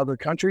forces from other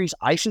countries.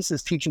 ISIS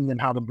is teaching them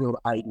how to build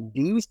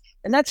IEDs,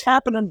 and that's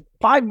happening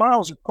 5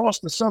 miles across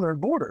the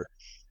southern border.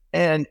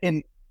 And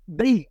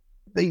they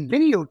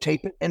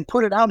videotape it and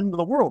put it out into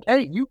the world.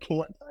 Hey, you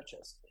can't touch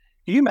us.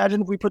 Can you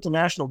imagine if we put the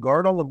National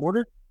Guard on the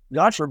border?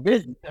 God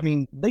forbid.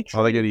 They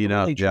get eaten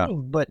up. Yeah.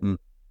 But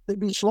they'd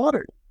be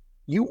slaughtered.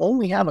 You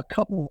only have a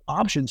couple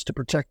options to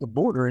protect the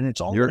border, and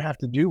it's all going to have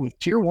to do with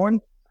Tier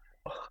 1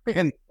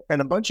 and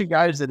a bunch of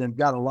guys that have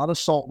got a lot of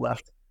salt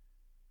left.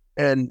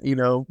 And, you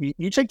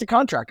take the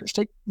contractors,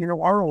 take,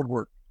 our old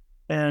work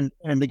and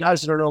the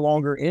guys that are no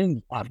longer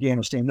in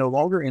Afghanistan, no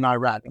longer in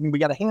Iraq. We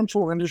got a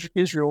handful in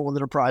Israel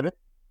that are private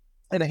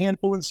and a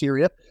handful in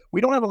Syria.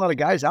 We don't have a lot of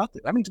guys out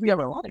there. That means we have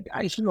a lot of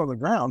guys sitting on the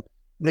ground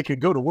that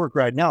could go to work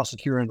right now,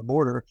 securing the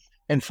border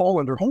and fall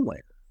under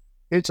Homeland.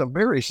 It's a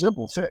very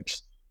simple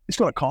fix. It's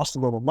going to cost a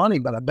little money,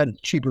 but I bet it's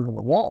cheaper than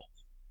the wall.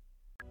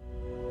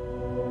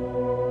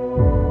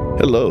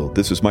 Hello,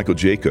 this is Michael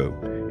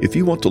Jaco. If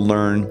you want to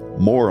learn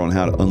more on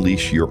how to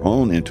unleash your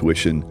own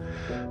intuition,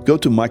 go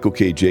to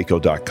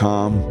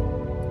michaelkjaco.com,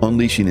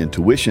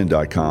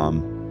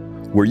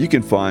 unleashingintuition.com, where you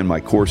can find my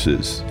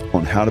courses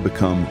on how to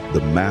become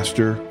the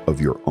master of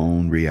your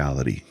own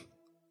reality.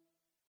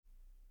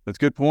 That's a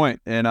good point.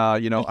 And,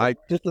 I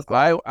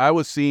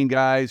was seeing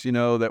guys,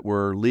 that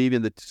were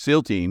leaving the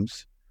SEAL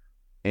teams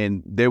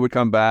and they would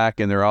come back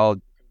and they're all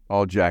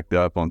jacked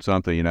up on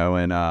something,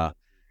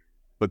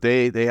 but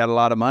they had a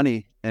lot of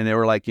money and they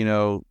were like,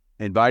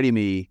 inviting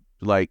me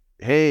like,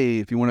 hey,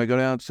 if you want to go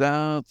down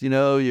south,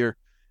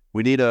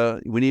 we need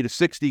a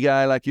 60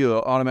 guy like you,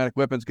 an automatic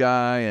weapons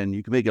guy, and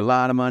you can make a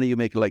lot of money. You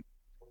make like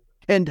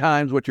 10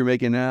 times what you're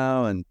making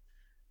now. And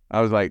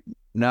I was like,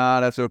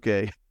 nah, that's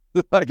okay.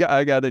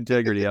 I got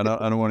integrity. I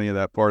don't want any of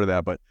that part of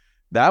that. But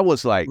that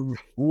was like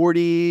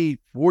 40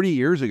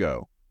 years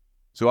ago.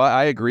 So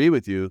I agree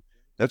with you.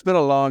 That's been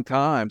a long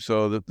time.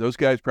 So those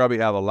guys probably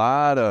have a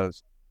lot of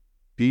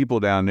people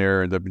down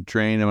there that have been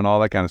training them and all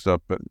that kind of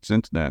stuff. But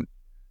since then,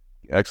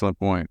 excellent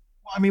point.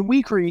 I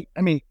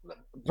mean,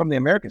 from the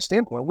American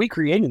standpoint, we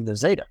created the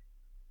Zeta.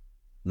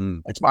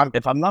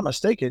 If I'm not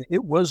mistaken,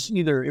 it was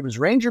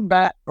Ranger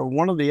Bat or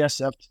one of the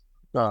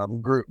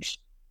SF groups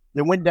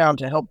that went down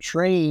to help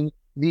train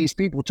these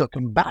people to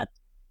combat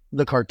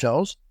the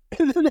cartels.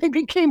 And then they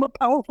became a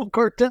powerful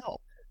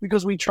cartel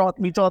because we taught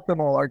them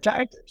all our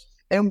tactics,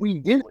 and we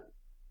did it,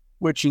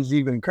 which is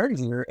even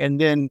crazier.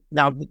 And then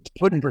now to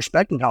put in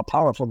perspective how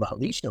powerful the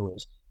Jalisco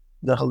is.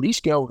 The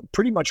Jalisco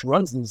pretty much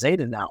runs the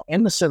Zeta now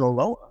and the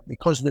Sinaloa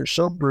because they're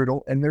so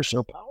brutal and they're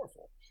so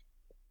powerful.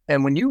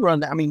 And when you run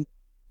that, I mean,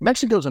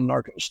 Mexico's a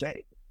narco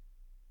state,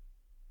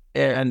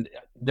 and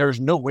there's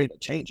no way to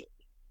change it.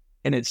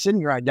 And it's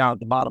sitting right down at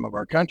the bottom of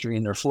our country,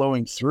 and they're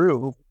flowing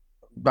through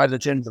by the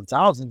tens of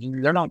thousands,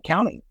 and they're not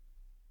counting.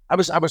 I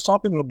was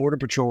talking to a Border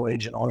Patrol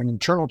agent on an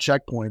internal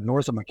checkpoint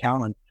north of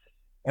McAllen,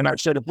 and I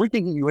said, if we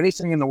can give you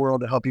anything in the world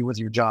to help you with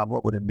your job,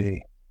 what would it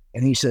be?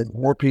 And he said,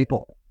 more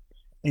people.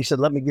 He said,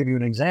 let me give you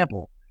an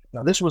example.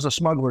 Now, this was a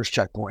smuggler's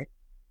checkpoint,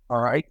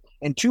 all right?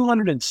 And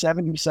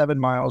 277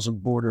 miles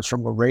of borders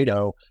from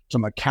Laredo to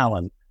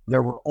McAllen,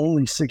 there were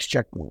only 6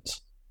 checkpoints.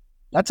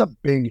 That's a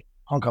big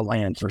hunk of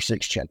land for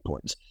 6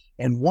 checkpoints,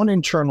 and 1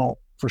 internal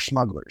for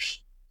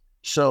smugglers.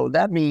 So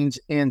that means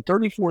in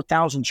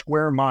 34,000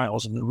 square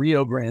miles in the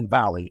Rio Grande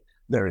Valley,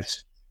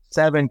 there's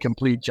 7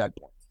 complete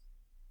checkpoints.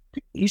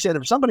 He said,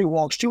 if somebody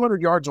walks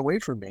 200 yards away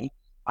from me,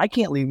 I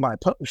can't leave my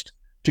post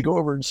to go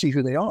over and see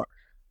who they are.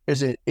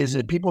 Is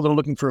it people that are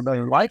looking for a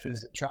better life?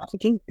 Is it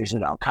trafficking? Is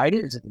it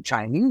Al-Qaeda? Is it the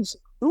Chinese?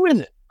 Who is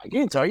it? I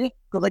can't tell you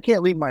because I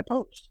can't leave my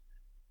post.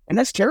 And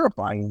that's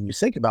terrifying when you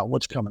think about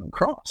what's coming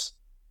across,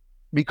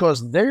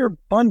 because they're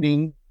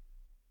funding,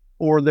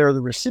 or they're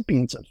the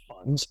recipients of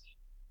funds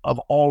of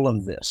all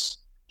of this.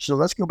 So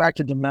let's go back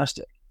to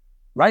domestic.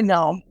 Right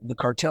now, the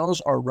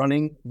cartels are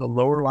running the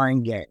lower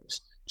lying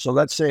gangs. So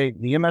let's say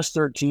the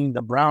MS-13,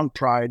 the Brown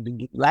Pride,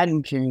 the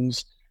Latin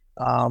Kings,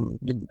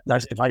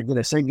 if I did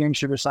I say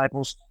Gangster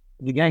Disciples,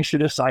 the Gangster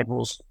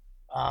Disciples,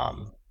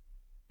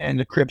 and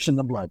the Crips and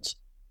the Bloods.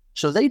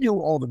 So they do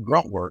all the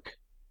grunt work.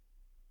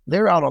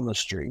 They're out on the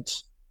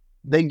streets.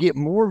 They get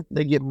more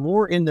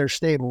in their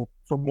stable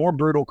for more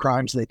brutal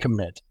crimes they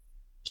commit.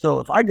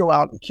 So if I go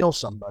out and kill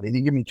somebody,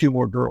 they give me 2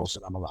 more girls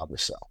that I'm allowed to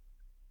sell.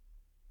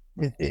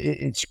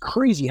 It's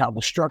crazy how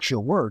the structure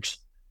works.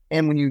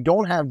 And when you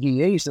don't have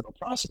DAs that will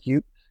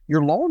prosecute,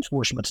 your law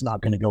enforcement's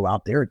not going to go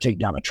out there and take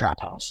down a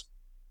trap house,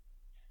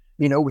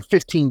 with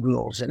 15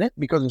 girls in it,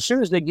 because as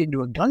soon as they get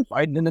into a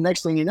gunfight, then the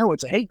next thing you know,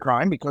 it's a hate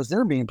crime because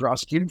they're being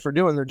prosecuted for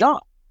doing their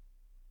job.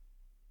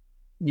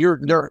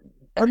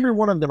 Every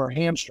one of them are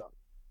hamstrung.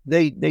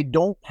 They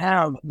don't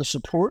have the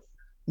support,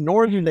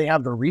 nor do they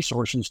have the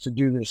resources to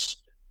do this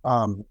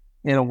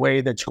in a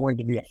way that's going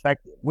to be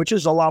effective, which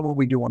is a lot of what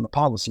we do on the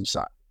policy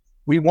side.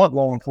 We want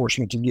law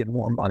enforcement to get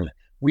more money.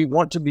 We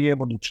want to be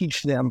able to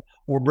teach them,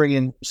 or bring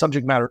in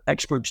subject matter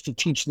experts to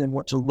teach them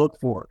what to look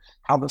for,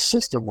 how the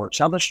system works,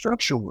 how the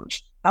structure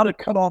works, how to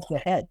cut off the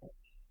head.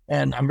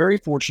 And I'm very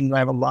fortunate. I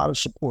have a lot of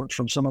support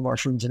from some of our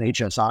friends in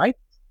HSI,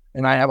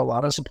 and I have a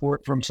lot of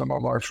support from some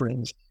of our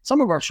friends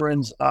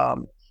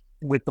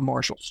with the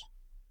marshals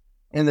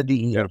and the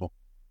DEA. Beautiful.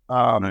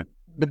 Right.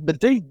 But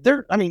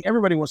they're,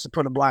 everybody wants to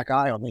put a black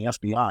eye on the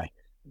FBI.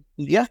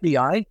 The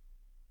FBI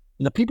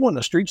and the people in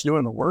the streets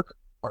doing the work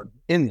are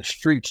in the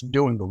streets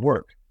doing the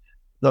work.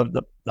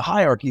 The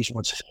hierarchy is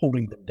what's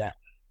holding them down.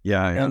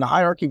 Yeah. And the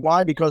hierarchy,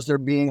 why? Because they're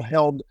being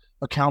held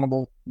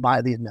accountable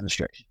by the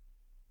administration.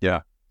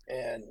 Yeah.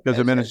 And because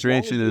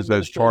administration is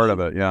as part of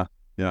it. Yeah.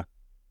 Yeah.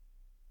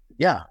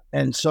 Yeah.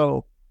 And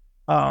so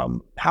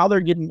how they're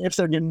getting, if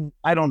they're getting,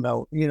 I don't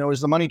know, is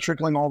the money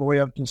trickling all the way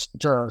up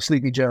to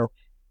Sleepy Joe?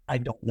 I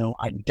don't know.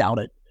 I doubt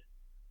it.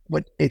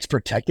 But it's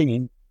protecting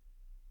him,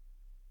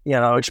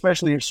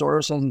 especially if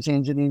Soros hasn't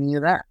changed any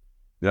of that.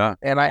 Yeah.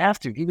 And I have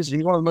to. He's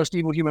one of the most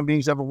evil human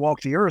beings ever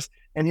walked the earth,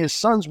 and his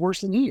son's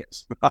worse than he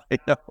is. I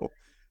know.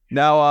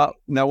 Now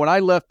when I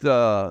left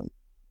the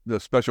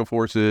Special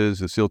Forces,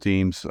 the SEAL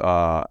teams,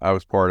 I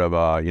was part of,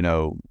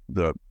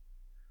 the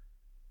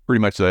pretty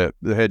much the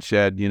head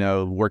shed,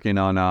 working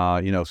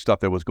on, stuff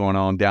that was going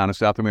on down in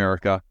South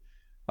America.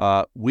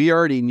 We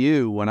already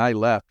knew when I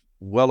left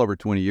well over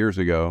 20 years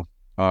ago,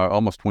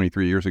 almost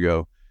 23 years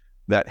ago,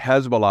 that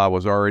Hezbollah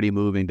was already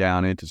moving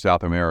down into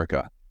South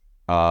America.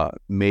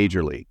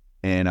 Majorly,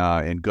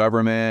 and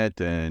government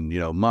and,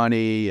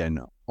 money and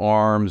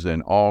arms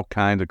and all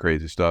kinds of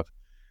crazy stuff.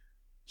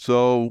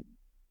 So,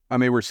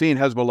 we're seeing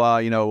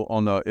Hezbollah,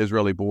 on the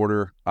Israeli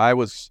border. I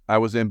was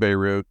in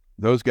Beirut.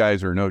 Those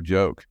guys are no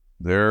joke.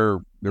 They're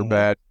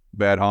bad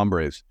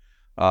hombres.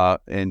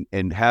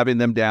 And having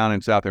them down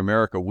in South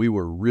America, we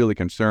were really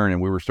concerned,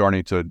 and we were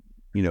starting to,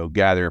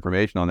 gather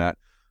information on that.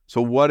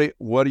 So what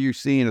are you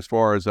seeing as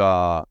far as,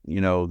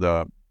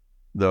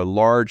 the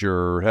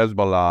larger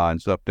Hezbollah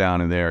and stuff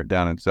down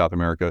in South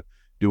America,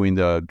 doing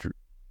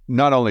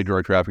not only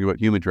drug trafficking but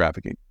human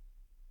trafficking?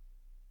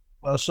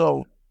 Well,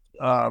 so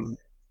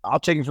I'll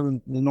take it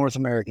from the North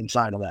American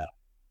side of that.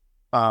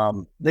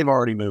 They've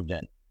already moved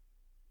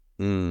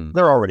in.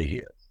 They're already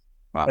here.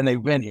 Wow. And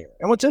they've been here.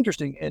 And what's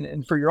interesting,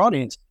 and for your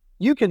audience,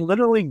 you can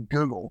literally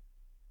Google,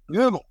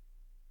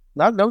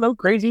 no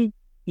crazy,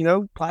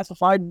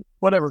 classified,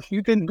 whatever.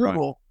 You can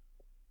Google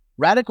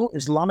radical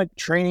Islamic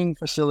training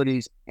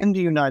facilities in the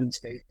United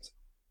States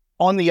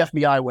on the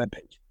FBI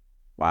webpage.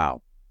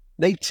 Wow.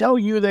 They tell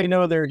you they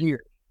know they're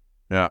here.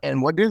 Yeah.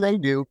 And what do? They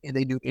do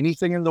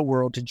anything in the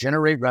world to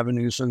generate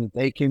revenue so that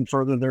they can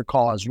further their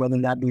cause,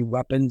 whether that be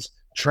weapons,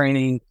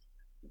 training,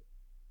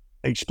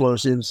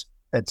 explosives,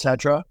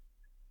 etc.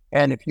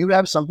 And if you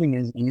have something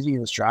as easy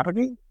as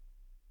trafficking,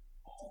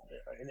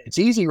 it's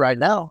easy right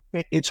now.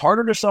 It's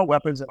harder to sell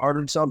weapons and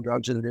harder to sell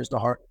drugs than it is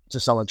to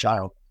sell a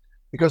child,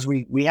 because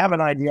we have an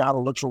idea how to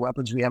look for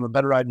weapons. We have a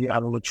better idea how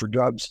to look for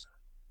drugs.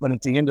 But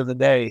at the end of the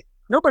day,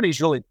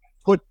 nobody's really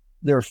put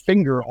their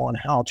finger on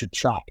how to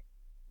chop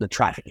the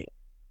trafficking,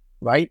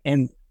 right?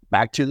 And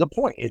back to the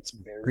point, it's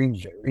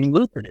very, very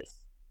lucrative.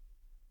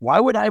 Why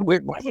would I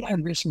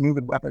risk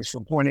moving weapons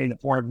from point A to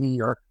point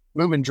B, or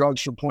moving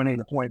drugs from point A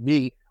to point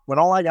B, when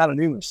all I got to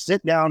do is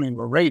sit down in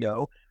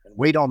Laredo and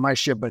wait on my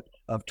shipment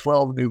of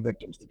 12 new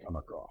victims to come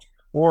across,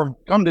 or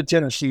come to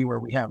Tennessee where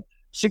we have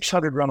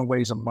 600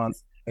 runaways a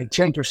month and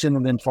 10%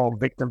 of them fall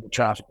victim to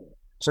trafficking.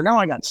 So now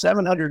I got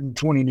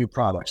 720 new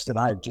products that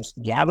I've just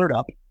gathered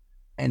up,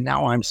 and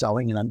now I'm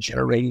selling and I'm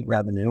generating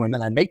revenue. And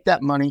then I make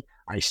that money.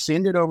 I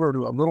send it over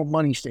to a little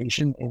money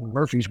station in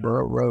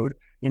Murfreesboro Road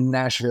in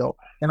Nashville,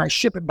 and I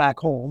ship it back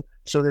home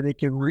so that it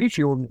can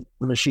refuel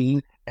the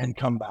machine and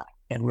come back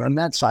and run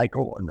that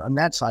cycle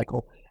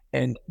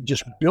and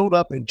just build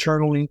up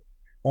internally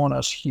on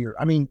us here.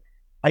 I mean,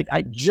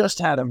 I just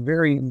had a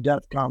very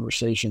in-depth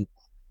conversation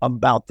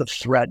about the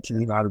threat to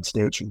the United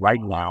States right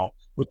now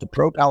with the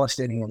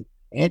pro-Palestinian,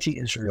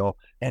 anti-Israel,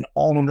 and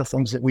all of the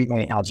things that we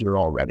may have here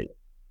already.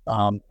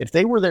 If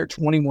they were there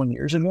 21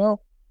 years ago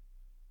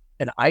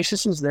and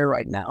ISIS is there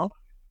right now,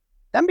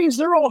 that means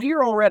they're all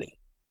here already.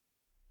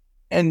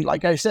 And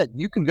like I said,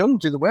 you can go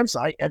to the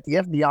website at the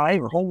FBI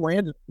or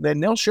Homeland,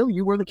 then they'll show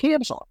you where the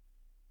camps are.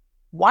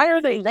 Why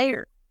are they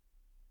there?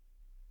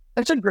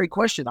 That's a great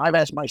question I've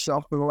asked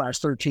myself for the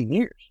last 13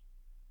 years.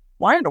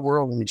 Why in the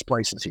world are these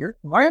places here?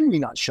 Why have we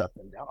not shut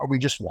them down? Are we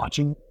just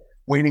watching,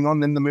 waiting on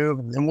them to move,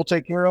 and then we'll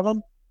take care of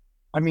them?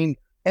 I mean,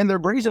 and they're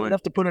brazen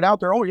enough to put it out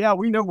there. Oh, yeah,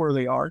 we know where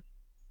they are.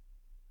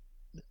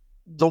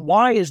 The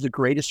why is the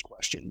greatest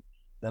question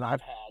that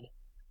I've had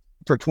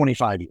for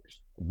 25 years.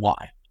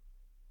 Why?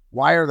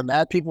 Why are the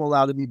bad people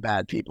allowed to be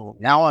bad people?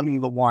 Now I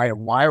mean the why of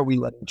why are we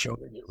letting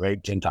children get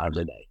raped 10 times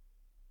a day?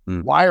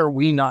 Why are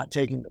we not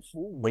taking the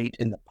full weight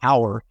and the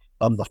power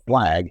of the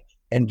flag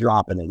and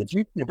dropping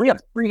it? If we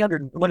have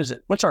 300, what is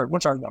it? What's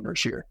our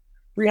numbers here?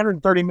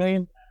 330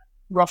 million,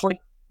 roughly,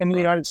 in the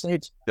United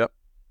States. Yep.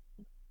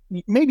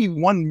 Maybe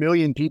 1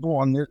 million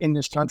people in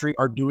this country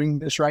are doing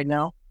this right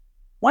now.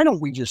 Why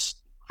don't we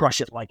just crush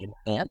it like an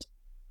ant?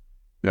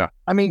 Yeah.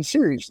 I mean,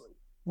 seriously,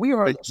 we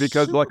are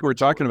because like we're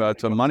talking about,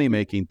 it's a money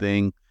making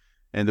thing,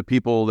 and the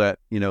people that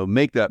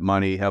make that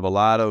money have a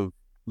lot of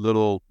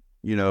little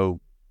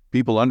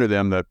people under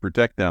them that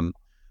protect them,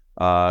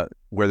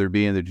 whether it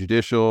be in the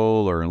judicial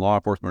or in law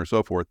enforcement or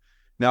so forth.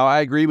 Now, I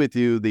agree with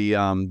you. The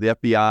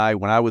FBI,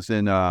 when I was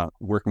in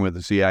working with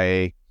the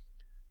CIA,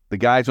 the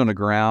guys on the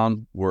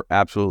ground were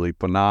absolutely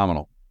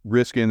phenomenal,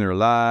 risking their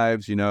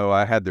lives.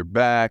 I had their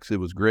backs. It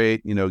was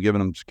great, giving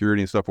them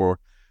security and stuff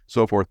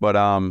so forth.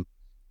 But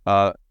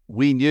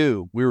we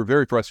were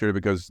very frustrated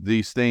because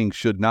these things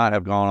should not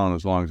have gone on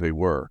as long as they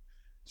were.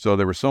 So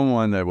there was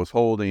someone that was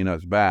holding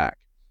us back.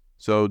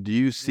 So do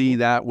you see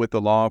that with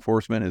the law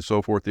enforcement and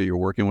so forth that you're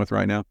working with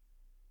right now?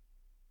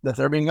 That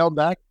they're being held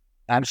back?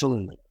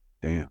 Absolutely.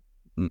 Damn.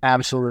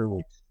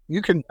 Absolutely.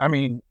 You can,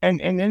 and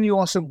then you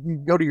also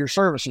go to your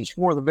services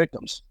for the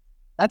victims.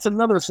 That's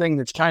another thing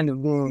that's kind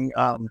of being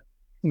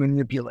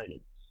manipulated.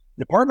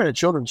 Department of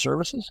Children's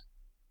Services,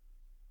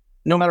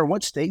 no matter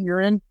what state you're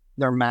in,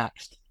 they're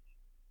maxed.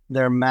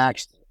 They're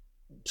maxed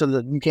so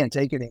that you can't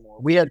take it anymore.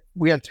 We had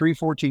 3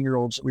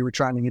 14-year-olds that we were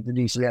trying to get to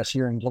DCS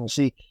here in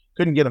Tennessee,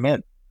 couldn't get them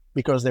in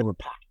because they were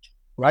packed,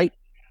 right?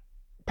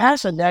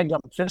 Pass a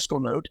daggum fiscal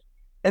note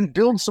and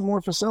build some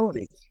more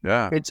facilities.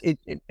 Yeah.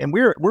 And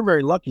we're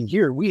very lucky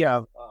here. We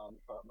have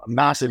a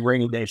massive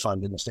rainy day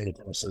fund in the state of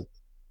Tennessee.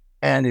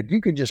 And if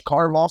you could just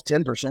carve off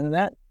 10% of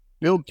that,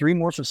 build 3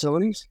 more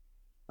facilities.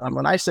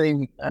 When I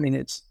say,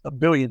 it's $1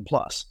 billion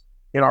plus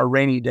in our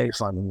rainy day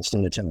fund in the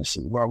state of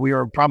Tennessee, where we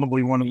are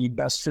probably one of the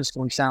best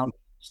fiscally sound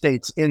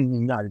states in the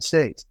United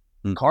States.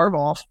 Carve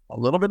off a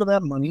little bit of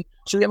that money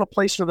so you have a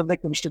place for the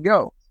victims to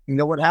go. You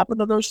know what happened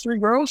to those 3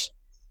 girls?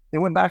 They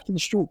went back to the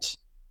streets.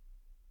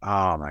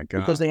 Oh my God.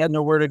 Because they had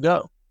nowhere to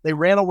go. They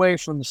ran away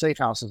from the safe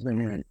houses they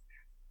were in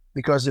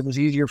because it was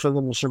easier for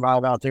them to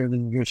survive out there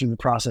than go through the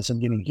process of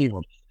getting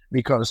healed.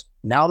 because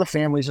now the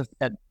families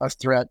at a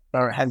threat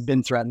or have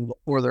been threatened,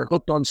 or they're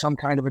hooked on some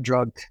kind of a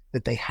drug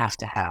that they have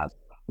to have,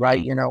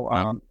 right?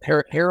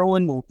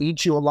 Heroin will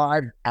eat you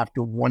alive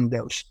after one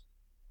dose.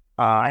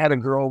 I had a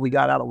girl, we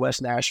got out of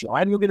West Nashville. I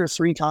had to go get her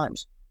 3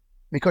 times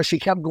because she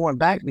kept going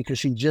back because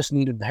she just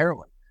needed the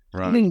heroin.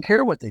 Right. She didn't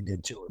care what they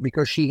did to her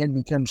because she had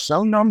become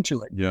so numb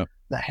to it. Yeah.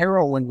 The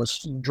heroin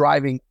was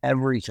driving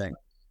everything.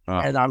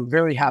 And I'm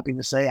very happy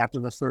to say after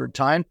the 3rd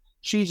time,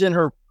 she's in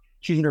her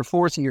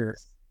 4th year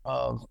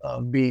of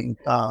being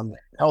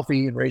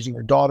healthy and raising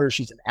her daughter.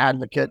 She's an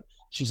advocate.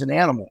 She's an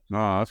animal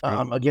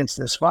against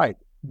this fight.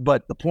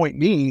 But the point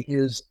being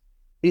is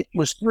it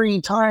was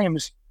 3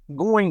 times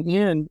going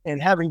in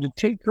and having to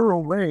take her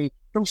away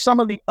from some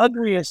of the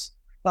ugliest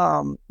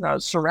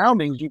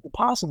surroundings you could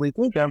possibly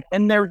think of.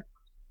 And they're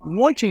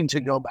wanting to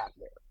go back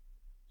there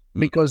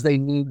because they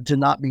need to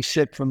not be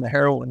sick from the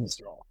heroin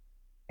withdrawal.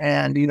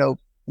 And,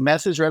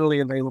 meth is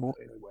readily available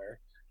anywhere.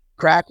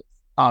 Crack,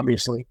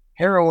 obviously.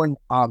 Heroin,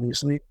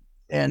 obviously.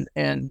 And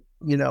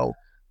the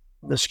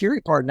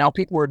scary part, now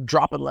people are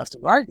dropping left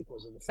and right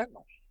because of the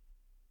fentanyl.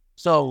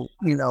 So,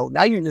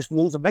 now you just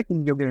lose a victim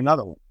and you'll get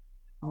another one.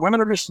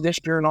 Women are just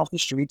disappearing off the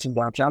streets in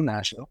downtown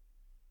Nashville.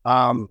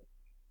 And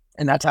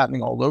that's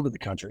happening all over the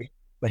country.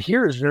 But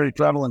here is very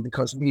prevalent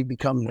because we've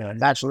become the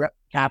bachelorette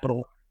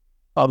capital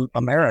of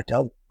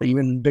America,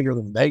 even bigger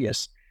than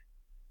Vegas.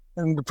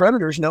 And the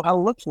predators know how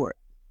to look for it.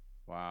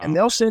 Wow. And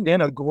they'll send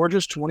in a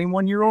gorgeous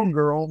 21-year-old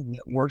girl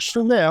that works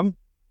for them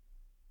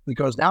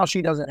because now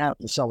she doesn't have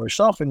to sell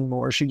herself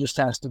anymore. She just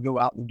has to go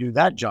out and do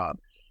that job.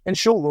 And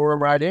she'll lure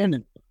them right in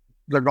and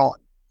they're gone.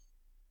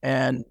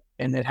 And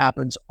it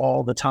happens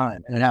all the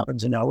time. And it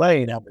happens in LA,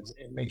 it happens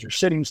in major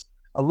cities,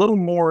 a little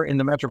more in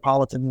the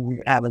metropolitan than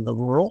we have in the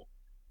rural.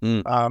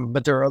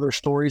 But there are other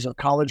stories of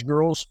college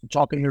girls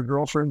talking their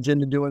girlfriends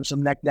into doing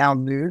some neck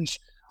down nudes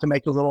to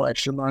make a little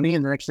extra money.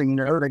 And the next thing you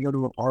know, they go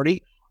to a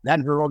party,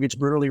 that girl gets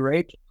brutally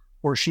raped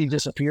or she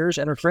disappears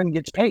and her friend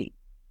gets paid.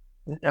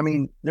 I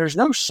mean, there's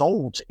no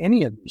soul to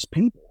any of these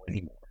people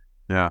anymore.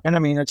 Yeah. And I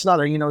mean, it's not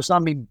it's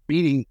not me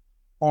beating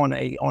on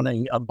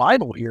a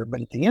Bible here,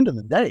 but at the end of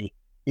the day,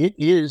 it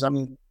is, I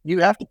mean, you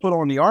have to put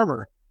on the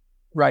armor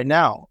right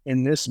now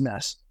in this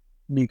mess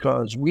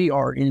because we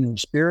are in a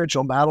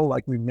spiritual battle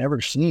like we've never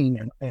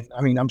seen. And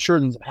I mean, I'm sure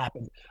things have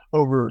happened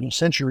over the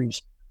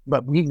centuries,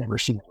 but we've never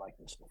seen it like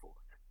this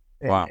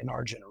before in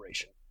our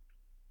generation.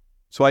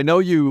 So I know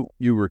you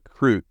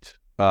recruit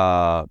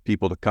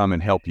people to come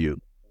and help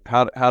you.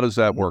 How does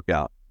that work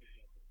out?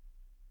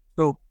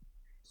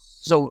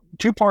 So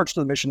 2 parts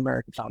to the Mission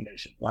America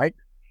Foundation, right?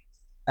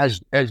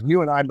 As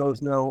you and I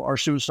both know, our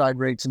suicide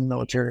rates in the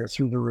military are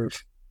through the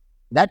roof.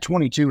 That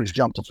 22 has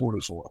jumped to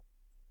 44.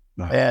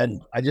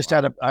 And I just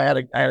had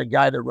a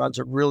guy that runs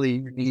a really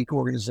unique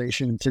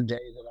organization today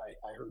that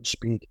I heard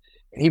speak,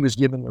 and he was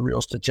given the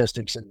real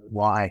statistics and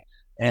why.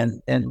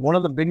 And one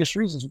of the biggest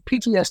reasons,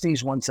 PTSD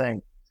is one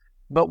thing,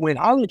 but when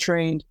highly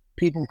trained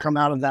people come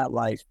out of that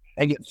life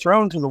and get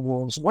thrown to the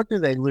wolves, what do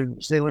they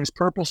lose? They lose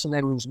purpose and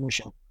they lose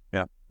mission.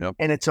 Yeah. Yep.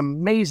 And it's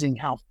amazing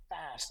how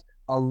fast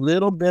a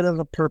little bit of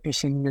a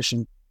purpose and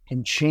mission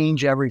can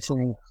change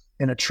everything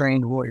in a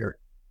trained warrior.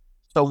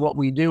 So what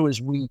we do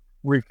is we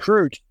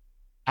recruit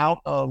out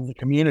of the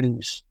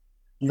communities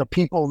the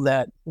people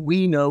that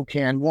we know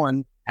can,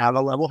 one, have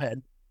a level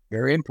head,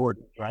 very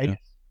important, right? Yeah.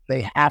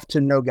 They have to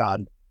know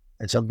God.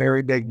 It's a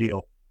very big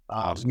deal.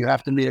 You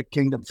have to be a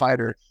kingdom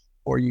fighter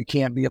or you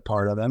can't be a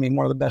part of it. I mean,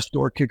 one of the best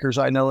door kickers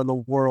I know in the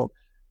world,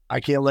 I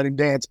can't let him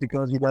dance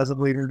because he doesn't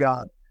believe in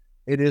God.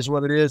 It is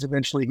what it is.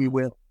 Eventually he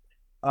will.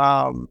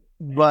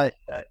 But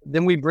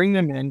then we bring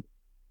them in.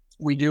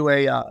 We do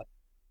a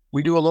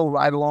little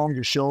ride along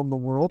to show them the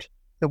world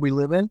that we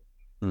live in.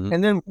 Mm-hmm.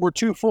 And then we're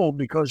twofold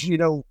because,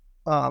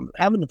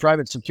 having the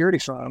private security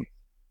firm,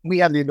 we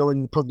have the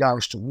ability to put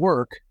guys to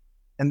work,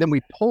 and then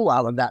we pull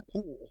out of that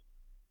pool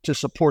to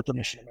support the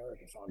Mission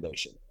America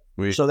Foundation.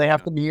 So they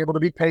have to be able to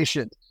be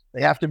patient.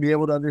 They have to be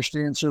able to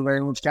understand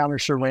surveillance, counter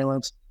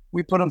surveillance.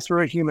 We put them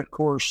through a human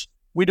course.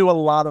 We do a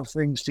lot of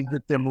things to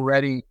get them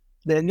ready.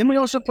 And then we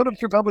also put them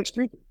through public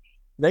speaking.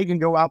 They can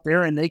go out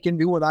there and they can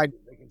do what I do.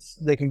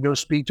 They can go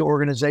speak to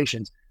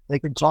organizations. They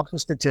can talk to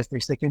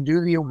statistics. They can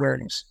do the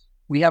awareness.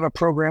 We have a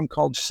program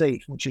called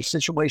SAFE, which is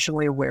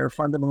situationally aware,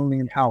 fundamentally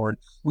empowered.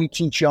 We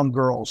teach young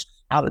girls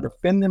how to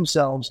defend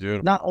themselves,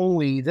 not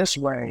only this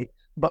way,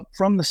 but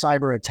from the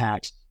cyber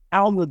attacks,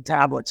 how the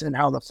tablets and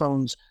how the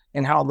phones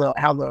and how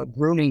the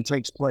grooming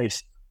takes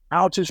place,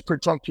 how to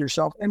protect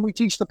yourself. And we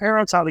teach the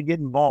parents how to get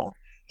involved.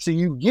 So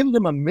you give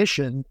them a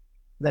mission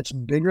that's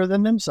bigger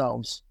than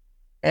themselves.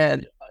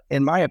 And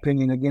in my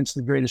opinion, against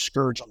the greatest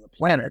scourge on the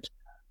planet.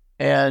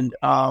 And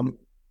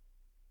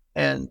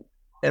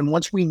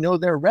once we know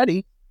they're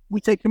ready, we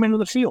take them into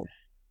the field.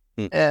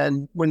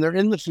 And when they're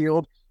in the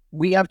field,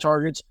 we have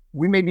targets.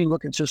 We may be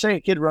looking. So say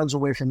a kid runs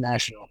away from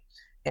Nashville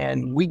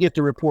and we get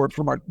the report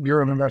from our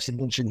Bureau of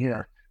Investigation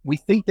here. We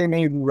think they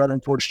may be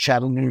running towards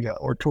Chattanooga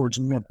or towards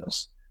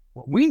Memphis.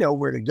 Well, we know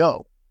where to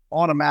go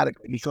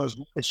automatically because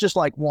it's just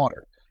like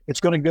water. It's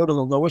going to go to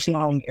the lowest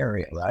lying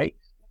area, right?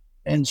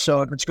 And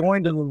so if it's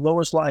going to the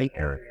lowest lying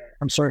area,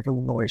 I'm sorry for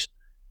the noise.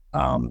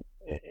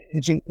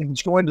 If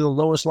it's going to the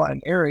lowest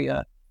lying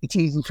area, it's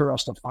easy for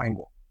us to find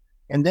it.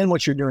 And then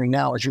what you're doing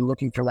now is you're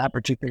looking for that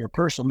particular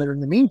person. But in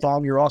the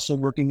meantime, you're also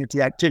looking at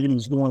the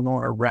activities going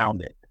on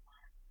around it.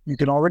 You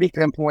can already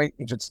pinpoint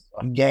if it's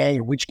a gang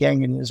or which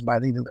gang it is by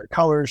either their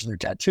colors, their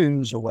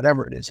tattoos, or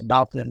whatever it is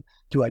about them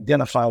to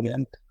identify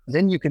them.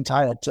 Then you can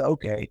tie it to,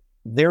 okay,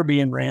 they're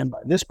being ran by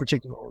this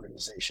particular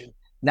organization.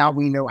 Now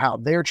we know how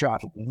they're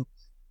trafficking,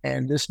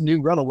 and this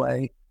new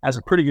runaway has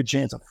a pretty good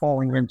chance of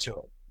falling into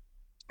it.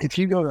 If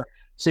you go to,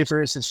 say,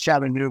 for instance,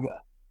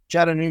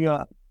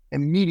 Chattanooga,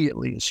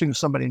 immediately, as soon as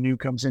somebody new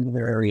comes into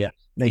their area,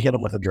 they hit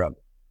them with a drug.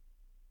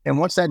 And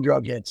once that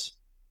drug hits,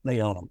 they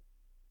own them.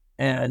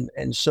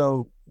 And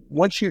so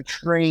once you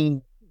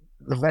train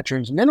the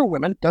veterans, men or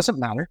women, doesn't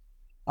matter.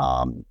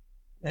 And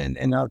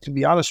to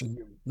be honest with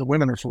you, the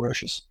women are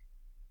ferocious.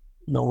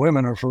 The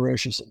women are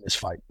ferocious in this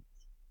fight.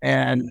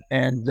 And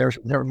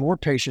they're more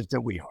patient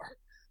than we are.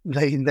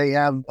 They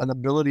have an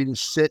ability to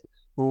sit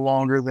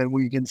longer than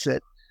we can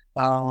sit,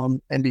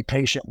 and be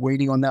patient,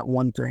 waiting on that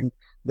one thing.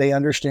 They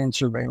understand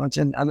surveillance.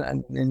 And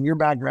in your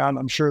background,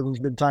 I'm sure there's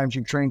been times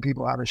you've trained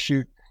people how to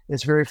shoot.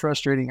 It's very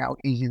frustrating how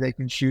easy they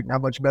can shoot and how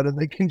much better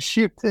they can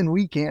shoot than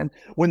we can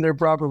when they're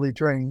properly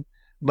trained.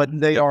 But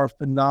they are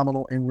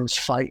phenomenal in this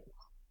fight.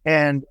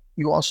 And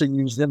you also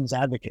use them as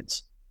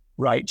advocates,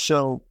 right?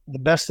 So the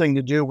best thing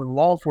to do when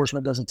law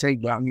enforcement doesn't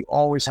take down, you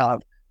always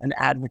have an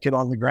advocate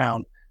on the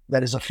ground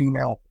that is a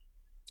female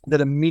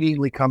that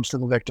immediately comes to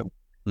the victim.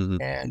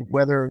 Mm-hmm. And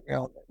whether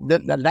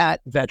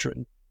that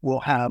veteran will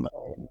have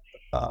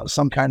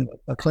some kind of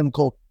a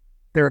clinical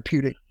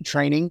therapeutic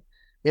training,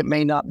 it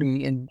may not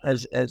be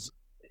as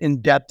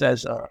in depth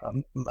as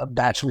a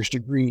bachelor's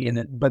degree in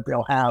it, but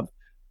they'll have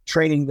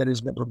training that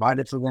has been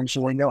provided for them,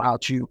 so they know how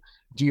to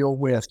deal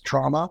with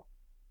trauma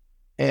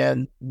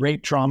and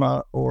rape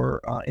trauma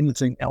or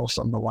anything else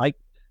on the like.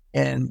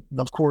 And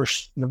of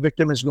course, the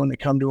victim is going to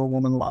come to a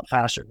woman a lot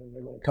faster than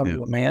they're going to come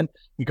to a man,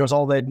 because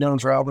all they've known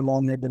for however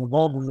long they've been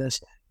involved in this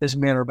is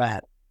men are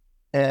bad.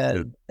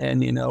 And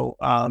you know,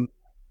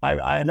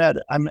 I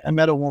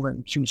met a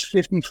woman. She was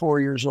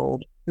 54 years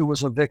old who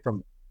was a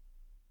victim.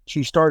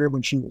 She started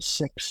when she was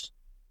 6.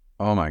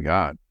 Oh my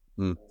God.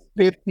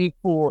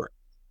 54.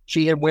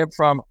 She had went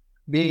from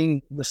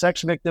being the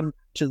sex victim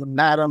to the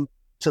madam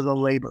to the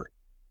labor.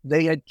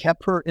 They had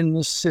kept her in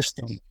the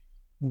system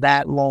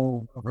that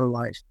long of her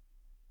life,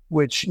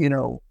 which, you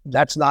know,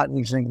 that's not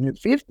anything new.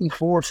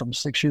 54 from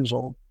 6 years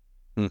old.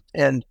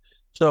 And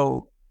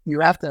so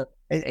you have to,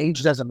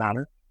 age doesn't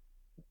matter.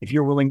 If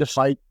you're willing to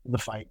fight, the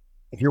fight.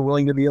 If you're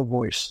willing to be a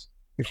voice,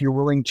 if you're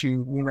willing to,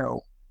 you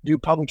know, do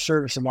public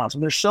service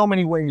announcements. There's so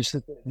many ways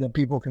that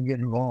people can get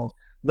involved.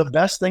 The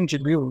best thing to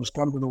do is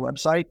come to the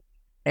website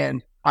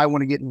and I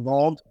want to get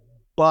involved,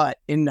 but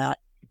in that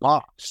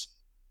box,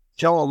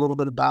 tell a little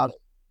bit about it.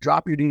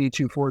 Drop your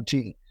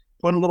DD-214,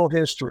 put a little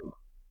history,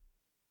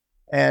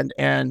 and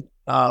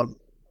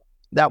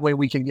that way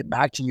we can get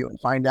back to you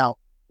and find out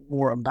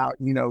more about,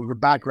 you know, your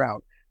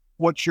background,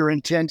 what your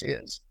intent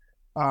is.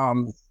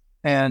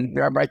 And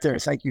right there,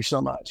 thank you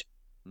so much.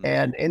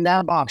 And in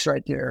that box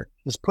right there,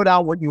 just put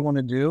out what you want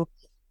to do.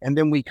 And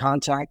then we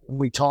contact,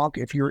 we talk.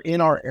 If you're in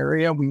our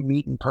area, we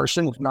meet in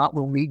person. If not,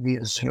 we'll meet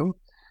via Zoom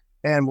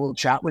and we'll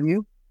chat with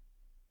you.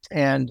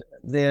 And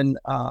then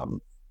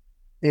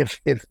if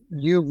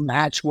you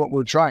match what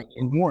we're trying,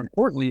 and more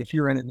importantly, if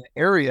you're in an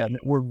area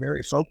that we're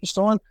very focused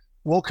on,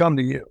 we'll come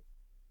to you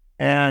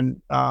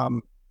and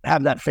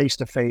have that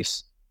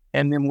face-to-face.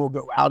 And then we'll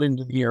go out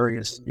into the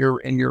areas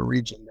in your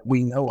region that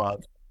we know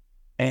of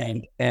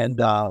and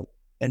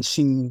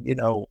see, you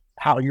know,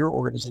 how your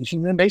organization,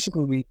 and then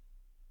basically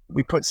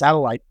we put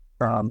satellite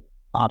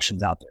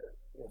options out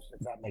there, if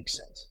that makes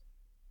sense.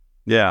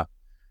 Yeah.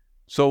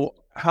 So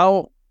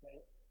how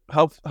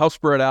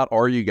spread out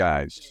are you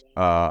guys?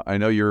 I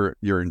know you're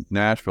in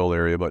Nashville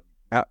area, but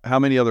how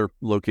many other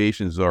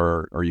locations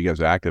are you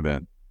guys active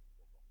in?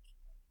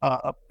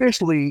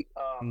 Officially,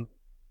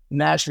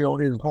 Nashville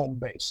is home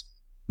base.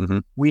 Mm-hmm.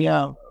 We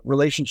have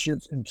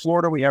relationships in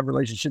Florida. We have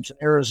relationships in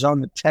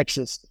Arizona,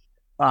 Texas,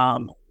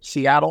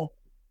 Seattle,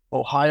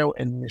 Ohio,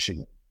 and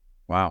Michigan.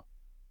 Wow.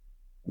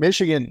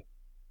 Michigan's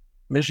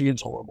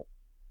horrible.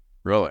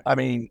 Really? I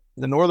mean,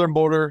 the northern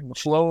border, the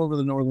flow over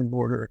the northern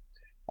border.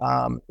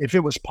 If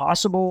it was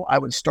possible, I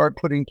would start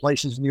putting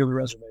places near the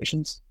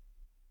reservations.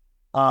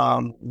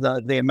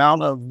 The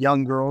amount of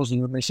young girls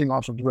that are missing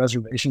off of the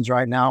reservations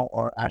right now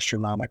are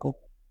astronomical.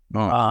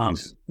 Oh,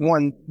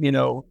 one, you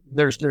know,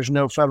 there's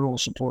no federal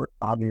support,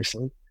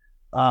 obviously.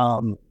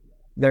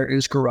 There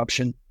is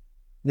corruption.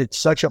 It's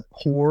such a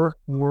poor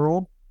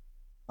world.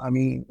 I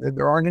mean,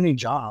 there aren't any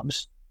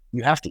jobs.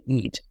 You have to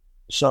eat.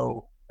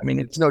 So, I mean,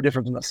 it's no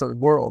different than the third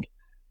world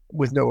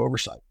with no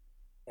oversight.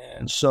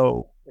 And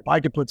so if I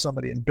could put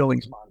somebody in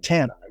Billings,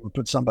 Montana, I would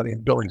put somebody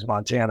in Billings,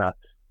 Montana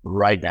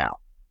right now,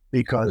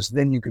 because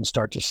then you can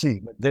start to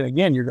see. But then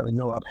again, you're going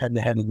to go up head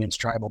to head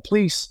against tribal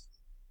police,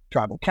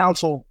 tribal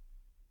council.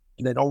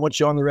 They don't want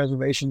you on the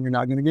reservation. You're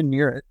not going to get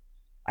near it.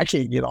 I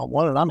can't get on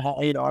one, and I'm not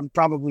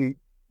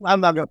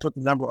going to put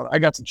the number on it. I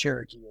got some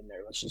Cherokee in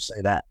there. Let's just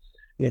say that.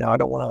 I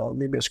don't want to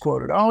be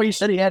misquoted. Oh, he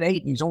said he had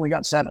 8 and he's only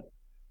got 7,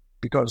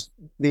 because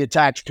the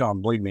attacks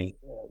come. Believe me,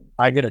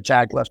 I get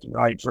attacked left and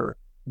right for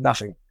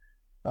nothing,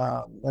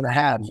 and I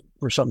have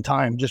for some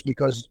time, just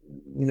because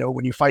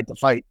when you fight the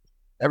fight,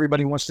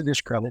 everybody wants to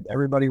discredit.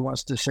 Everybody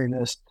wants to say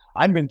this.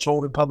 I've been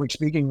told in public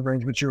speaking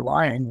arrangements, you're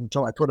lying,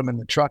 until I put them in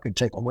the truck and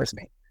take them with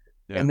me.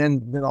 Yeah. And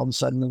then all of a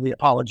sudden the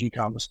apology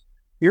comes.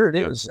 Here it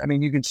is. I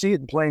mean, you can see it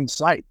in plain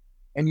sight,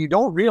 and you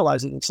don't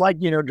realize it. It's like,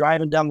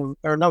 driving down you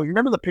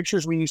remember the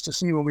pictures we used to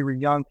see when we were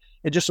young?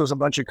 It just was a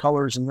bunch of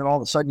colors, and then all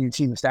of a sudden you'd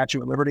see the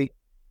Statue of Liberty.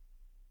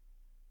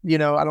 I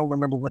don't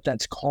remember what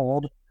that's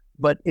called,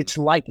 but it's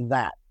like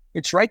that.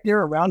 It's right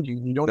there around you.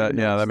 You don't even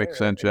know that makes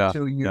sense. Yeah.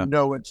 Until you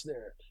know it's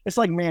there. It's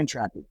like man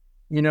trapping,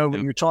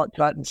 when you're taught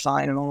cut and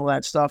sign and all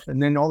that stuff,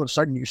 and then all of a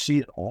sudden you see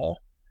it all.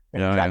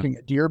 And tracking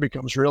a deer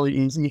becomes really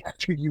easy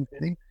after you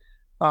hit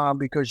him,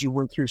 because you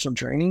went through some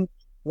training.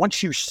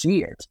 Once you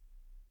see it,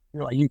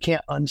 you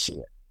can't unsee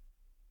it.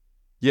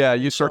 Yeah,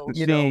 you start to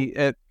see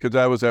it, because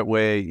I was that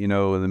way. In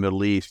the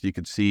Middle East, you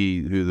could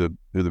see who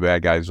the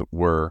bad guys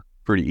were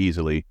pretty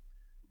easily,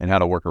 and how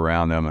to work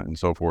around them and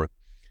so forth.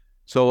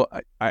 So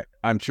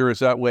I'm sure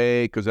it's that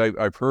way, because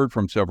I've heard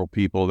from several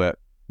people that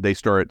they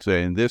start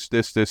saying this,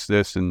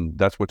 and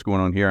that's what's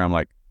going on here. I'm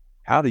like,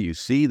 how do you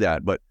see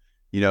that? But,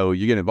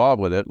 you get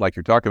involved with it, like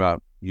you're talking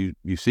about.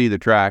 You see the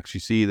tracks, you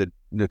see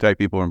the type of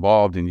people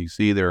involved, and you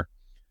see their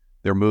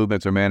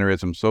movements, their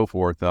mannerisms, so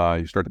forth.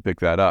 You start to pick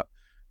that up.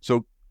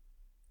 So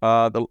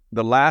the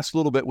last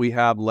little bit we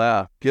have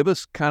left, give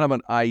us kind of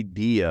an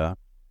idea,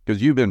 because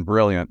you've been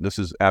brilliant. This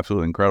is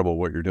absolutely incredible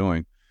what you're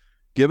doing.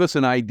 Give us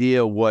an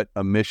idea what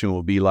a mission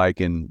will be like,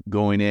 in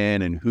going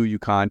in, and who you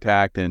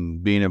contact,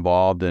 and being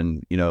involved,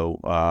 and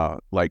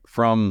like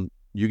from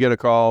you get a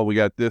call, we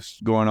got this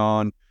going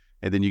on,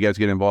 and then you guys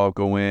get involved,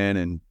 go in,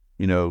 and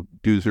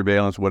do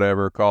surveillance,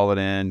 whatever, call it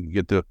in,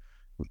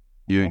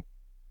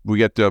 we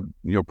get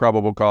the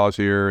probable cause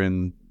here,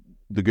 and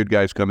the good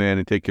guys come in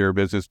and take care of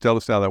business. Tell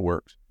us how that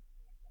works.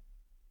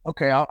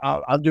 Okay,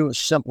 I'll do a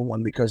simple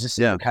one, because this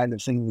is the kind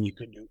of thing you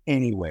can do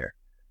anywhere,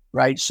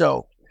 right?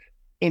 So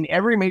in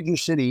every major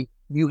city,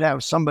 you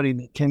have somebody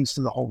that tends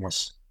to the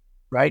homeless,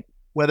 right?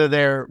 Whether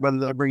they're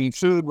bringing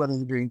food, whether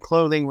they're bringing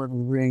clothing, whether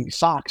they're bringing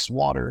socks,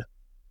 water,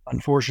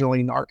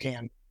 unfortunately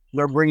Narcan,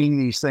 they're bringing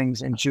these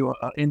things into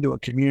a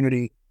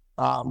community,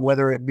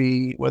 whether it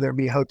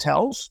be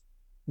hotels,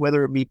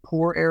 whether it be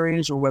poor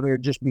areas, or whether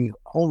it just be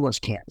homeless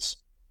camps,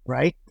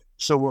 right?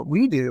 So what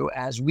we do,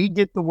 as we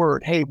get the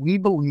word, hey, we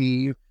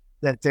believe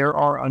that there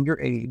are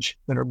underage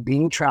that are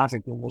being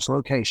trafficked in this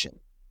location,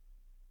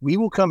 we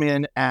will come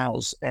in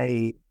as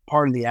a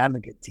part of the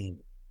advocate team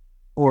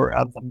or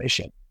of the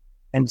mission.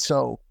 And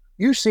so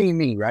you see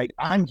me, right?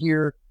 I'm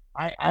here.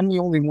 I'm the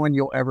only one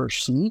you'll ever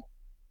see,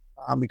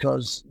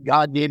 because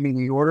God gave me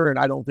the order, and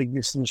I don't think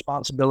it's the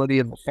responsibility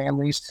of the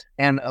families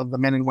and of the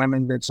men and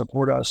women that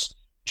support us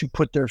to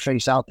put their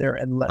face out there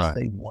unless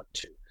they want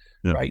to,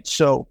 right?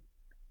 So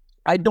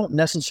I don't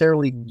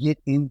necessarily get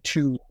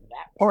into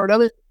that part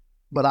of it,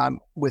 but I'm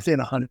within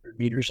 100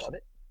 meters of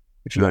it,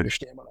 if you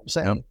understand what I'm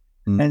saying. Yep.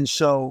 Mm-hmm. And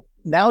so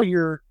now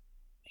you're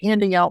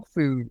handing out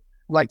food,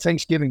 like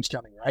Thanksgiving's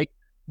coming, right?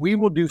 We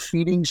will do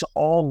feedings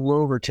all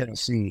over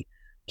Tennessee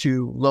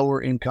to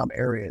lower income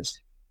areas.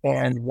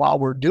 And while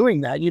we're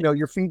doing that,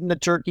 you're feeding the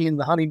turkey and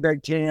the honey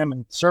baked ham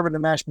and serving the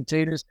mashed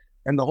potatoes,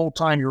 and the whole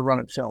time you're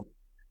running film.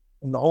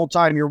 And the whole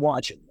time you're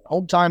watching. The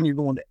whole time you're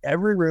going to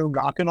every room,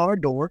 knocking on our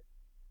door.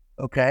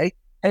 Okay.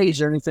 Hey, is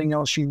there anything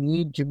else you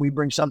need? Can we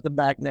bring something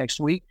back next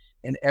week?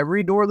 And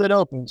every door that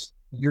opens,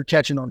 you're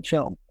catching on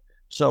film.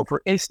 So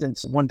for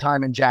instance, one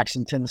time in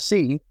Jackson,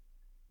 Tennessee,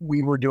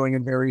 we were doing a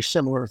very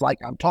similar, like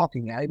I'm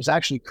talking at. It was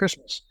actually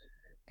Christmas.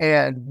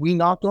 And we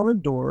knocked on a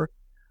door.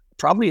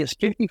 Probably a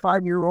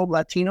 55-year-old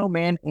Latino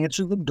man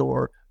answered the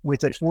door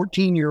with a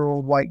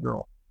 14-year-old white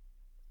girl.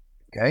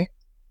 Okay.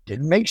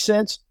 Didn't make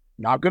sense.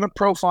 Not going to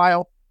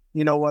profile.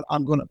 You know what?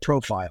 I'm going to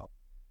profile.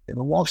 If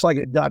it walks like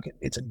a duck,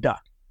 it's a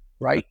duck,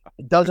 right?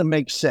 It doesn't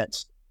make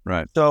sense.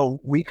 Right. So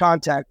we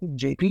contacted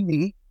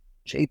JPD.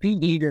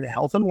 JPD did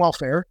health and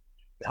welfare.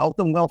 The health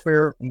and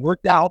welfare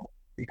worked out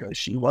because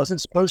she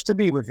wasn't supposed to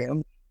be with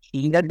him.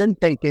 She had been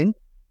taken.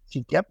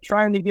 She kept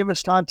trying to give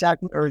us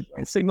contact or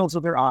signals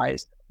with her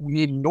eyes.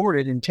 We ignored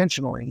it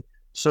intentionally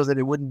so that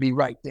it wouldn't be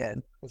right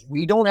then, because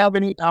we don't have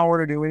any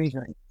power to do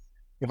anything.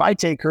 If I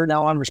take her,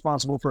 now I'm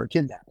responsible for a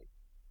kidnapping.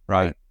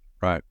 Right.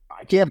 I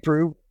can't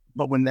prove,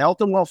 but when the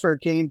health and welfare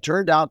came,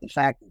 turned out the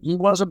fact that he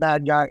was a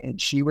bad guy and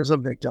she was a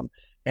victim,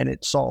 and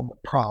it solved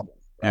the problem.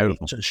 Right?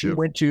 Beautiful. So she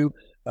went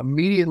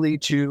immediately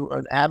to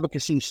an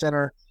advocacy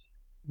center,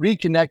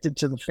 reconnected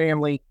to the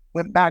family,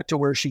 went back to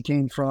where she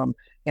came from,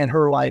 and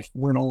her life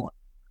went on.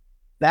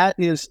 That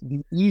is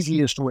the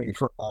easiest way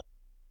for us.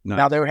 Nice.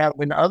 Now, there have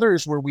been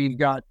others where we've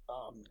got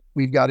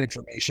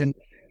information.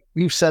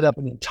 We've set up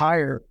an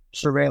entire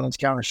surveillance,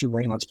 counter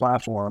surveillance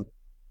platform.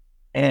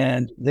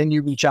 And then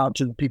you reach out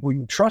to the people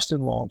you trust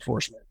in law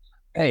enforcement.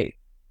 Hey,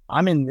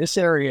 I'm in this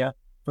area.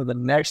 for the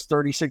next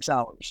 36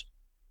 hours.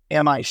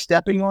 Am I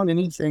stepping on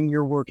anything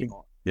you're working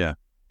on? Yeah,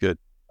 good.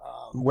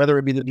 Whether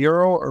it be the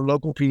Bureau or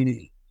local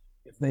PD.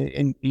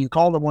 And you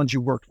call the ones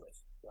you worked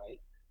with, right?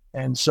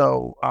 And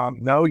so,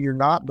 no, you're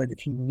not. But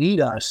if you need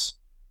us,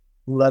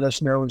 let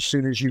us know as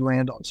soon as you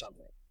land on something.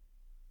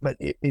 But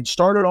it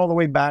started all the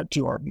way back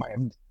to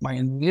my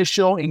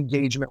initial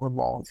engagement with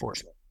law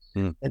enforcement.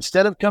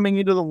 Instead of coming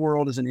into the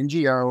world as an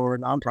NGO or a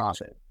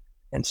nonprofit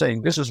and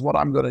saying, this is what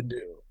I'm going to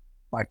do,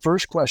 my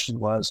first question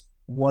was,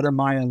 what am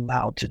I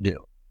allowed to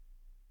do?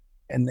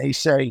 And they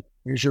say,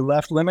 here's your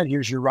left limit,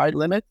 here's your right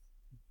limit.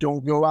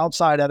 Don't go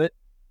outside of it,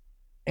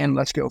 and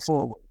let's go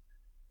forward.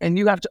 And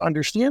you have to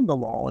understand the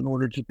law in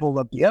order to pull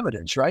up the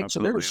evidence, right?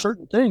 Absolutely. So there are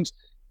certain things.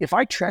 If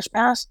I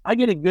trespass, I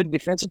get a good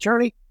defense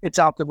attorney, it's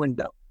out the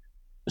window.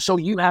 So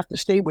you have to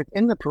stay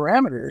within the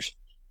parameters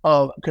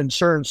of a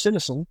concerned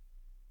citizen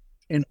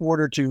in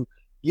order to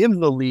give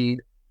the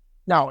lead.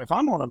 Now, if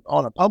I'm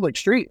on a public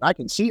street, I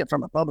can see it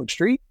from a public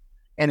street.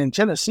 And in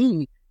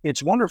Tennessee,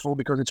 it's wonderful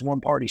because it's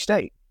one party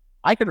state.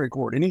 I can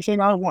record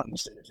anything I want in the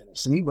state of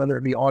Tennessee, whether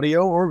it be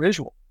audio or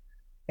visual.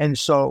 And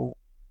so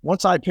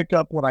once I pick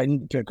up what I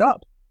need to pick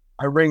up,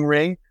 I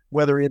ring,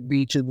 whether it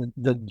be to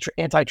the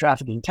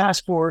anti-trafficking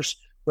task force,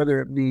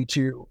 whether it be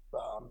to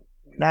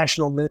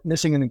National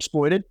Missing and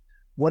Exploited,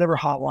 whatever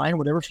hotline,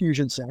 whatever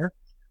fusion center,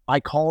 I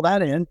call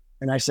that in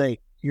and I say,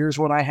 here's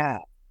what I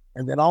have.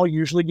 And then I'll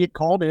usually get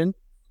called in.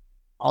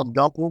 I'll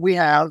dump what we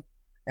have,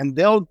 and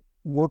they'll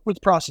work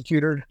with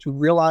prosecutor to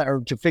realize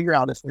or to figure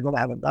out if they're going to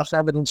have enough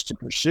evidence to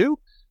pursue.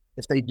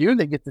 If they do,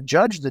 they get the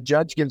judge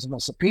gives them a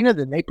subpoena,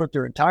 then they put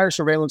their entire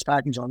surveillance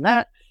package on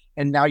that.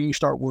 And now you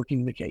start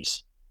working the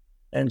case.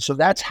 And so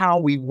that's how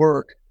we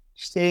work,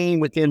 staying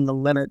within the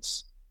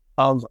limits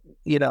of,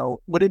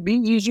 would it be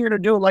easier to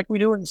do it like we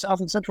do in South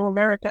and Central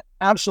America?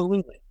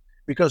 Absolutely.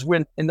 Because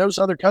when in those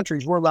other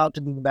countries, we're allowed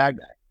to do the bag.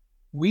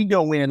 We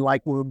go in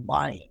like we're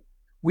buying.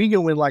 We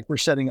go in like we're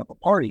setting up a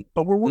party,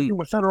 but we're working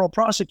with federal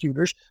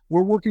prosecutors.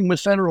 We're working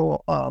with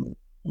federal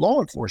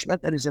law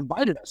enforcement that has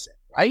invited us in,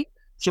 right?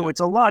 So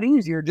it's a lot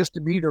easier just to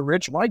be the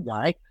rich white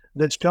guy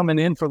that's coming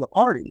in for the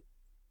party.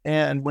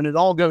 And when it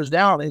all goes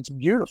down, it's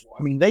beautiful.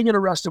 I mean, they get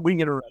arrested, we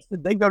get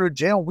arrested. They go to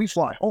jail, we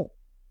fly home.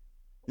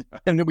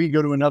 And then we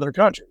go to another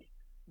country.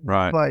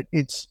 Right. But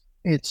it's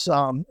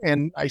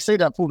and I say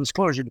that full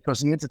disclosure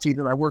because the entity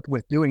that I worked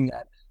with doing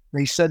that,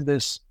 they said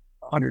this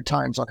 100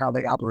 times on how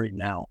they operate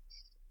now.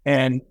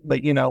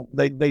 But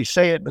they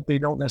say it, but they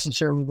don't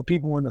necessarily, the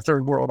people in the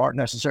third world aren't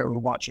necessarily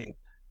watching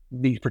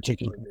these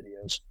particular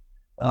videos.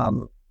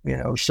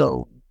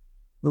 So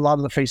a lot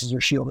of the faces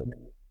are shielded,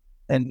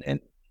 and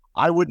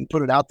I wouldn't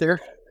put it out there.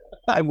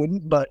 I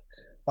wouldn't, but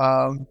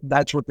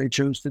that's what they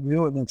chose to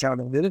do, and that's how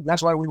they did it.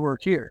 That's why we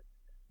work here.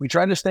 We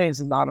try to stay as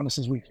anonymous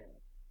as we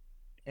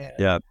can.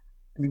 And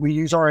we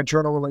use our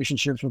internal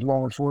relationships with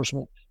law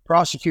enforcement,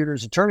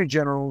 prosecutors, attorney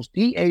generals,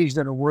 DAs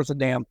that are worth a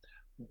damn.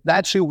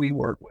 That's who we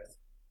work with.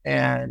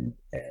 And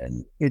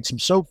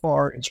so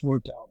far it's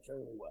worked out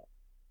very well.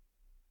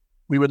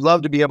 We would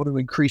love to be able to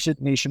increase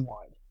it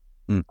nationwide.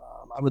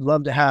 I would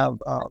love to have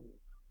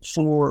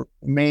 4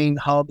 main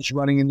hubs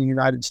running in the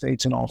United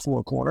States in all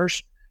 4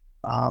 corners.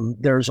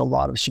 There's a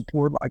lot of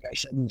support, like I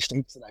said, in the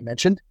states that I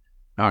mentioned.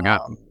 Oh,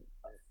 God.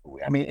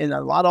 And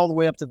a lot all the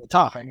way up to the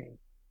top.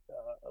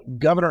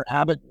 Governor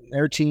Abbott and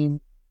their team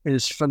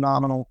is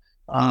phenomenal.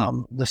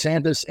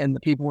 DeSantis and the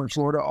people in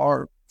Florida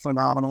are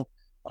phenomenal.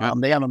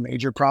 They have a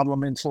major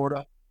problem in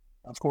Florida,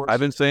 of course. I've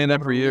been saying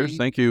that for years.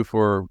 Thank you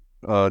for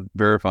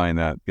verifying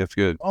that. That's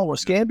good. Oh,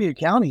 Escambia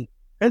County,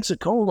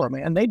 Pensacola,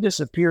 man, they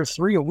disappear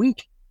 3 a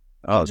week.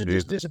 Oh, they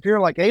just disappear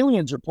like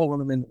aliens are pulling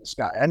them into the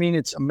sky. I mean,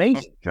 it's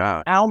amazing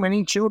how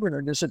many children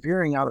are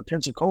disappearing out of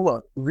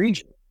Pensacola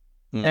region.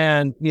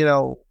 And, there's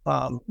a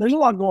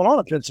lot going on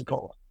in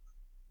Pensacola.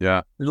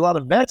 Yeah. There's a lot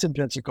of vets in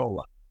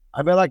Pensacola.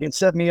 I bet I can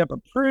set me up a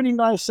pretty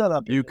nice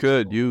setup. You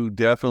could. You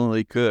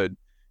definitely could.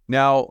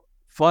 Now,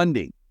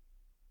 funding.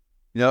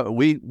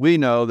 We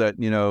know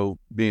that,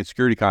 being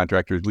security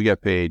contractors, we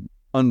get paid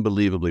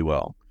unbelievably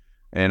well.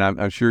 And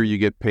I'm sure you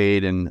get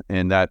paid in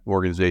that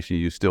organization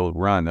you still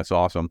run. That's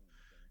awesome.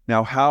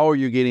 Now, how are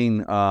you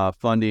getting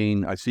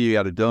funding? I see you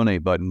got a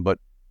donate button, but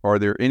are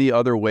there any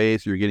other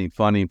ways you're getting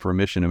funding for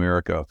Mission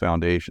America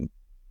Foundation?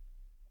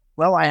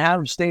 Well, I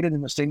have stated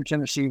in the state of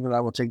Tennessee that I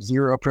will take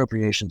 0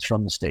 appropriations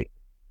from the state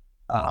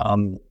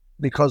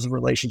because of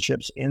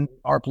relationships in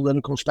our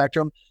political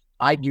spectrum.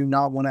 I do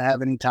not want to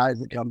have any ties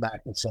that come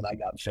back and said I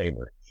got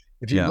favor.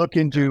 If you look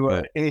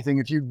into anything,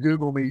 if you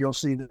Google me, you'll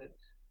see that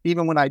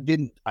even when I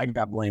didn't, I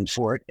got blamed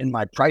for it in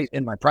my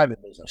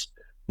private business,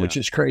 which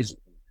is crazy.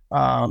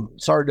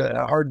 It's hard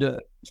to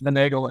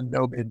finagle a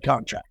no bid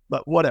contract,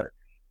 but whatever.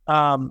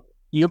 And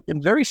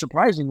very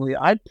surprisingly,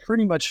 I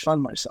pretty much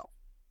fund myself.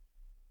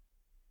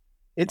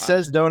 It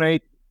says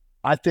donate.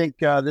 I think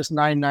this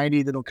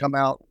 $9.90 that'll come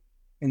out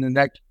in the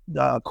next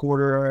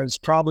quarter is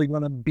probably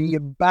going to be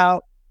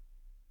about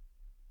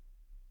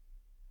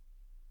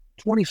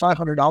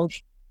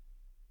 $2,500.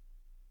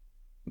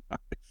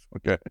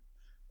 Okay.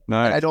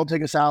 Nice. I don't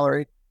take a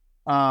salary.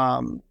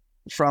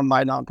 from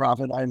my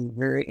nonprofit. I'm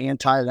very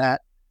anti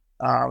that,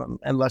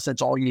 unless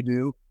that's all you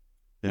do.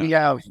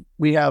 Yeah.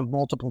 We have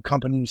multiple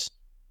companies,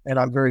 and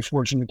I'm very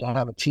fortunate to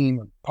have a team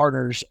of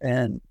partners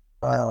and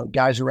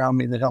guys around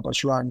me that help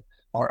us run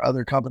our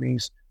other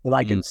companies that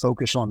I can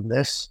focus on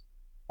this.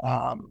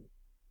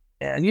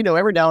 And, you know,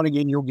 every now and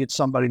again, you'll get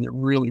somebody that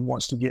really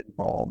wants to get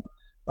involved.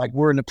 Like,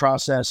 we're in the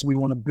process, we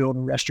want to build a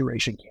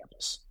restoration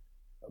campus.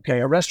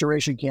 Okay, a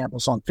restoration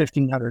campus on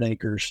 1,500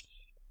 acres.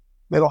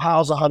 It'll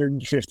house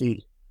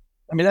 150.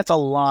 I mean, that's a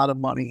lot of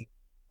money,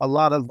 a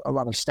lot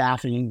of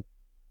staffing,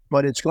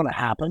 but it's going to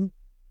happen.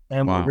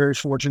 And we're very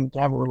fortunate to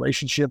have a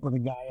relationship with a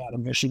guy out of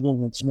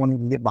Michigan that's wanting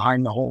to get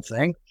behind the whole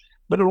thing.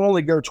 But it'll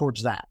only go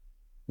towards that,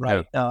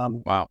 right?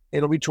 Yeah.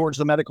 It'll be towards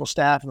the medical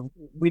staff.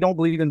 We don't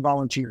believe in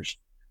volunteers.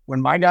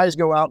 When my guys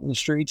go out in the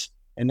streets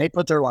and they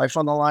put their life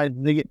on the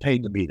line, they get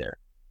paid to be there.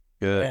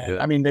 Good.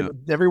 I mean,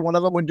 every one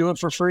of them would do it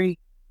for free,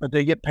 but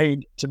they get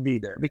paid to be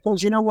there.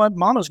 Because you know what?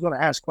 Mama's going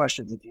to ask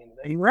questions at the end of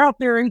the day. You're out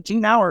there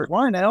 18 hours.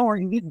 Why the hell are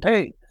you getting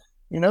paid?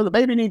 You know, the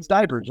baby needs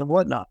diapers and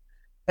whatnot.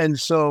 And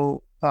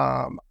so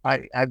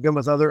I've been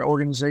with other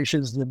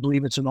organizations that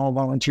believe it's an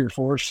all-volunteer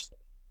force.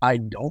 I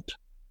don't.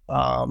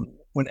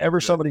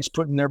 Whenever somebody's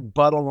putting their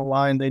butt on the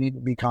line, they need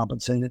to be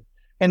compensated.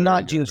 And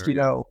not just, you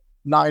know,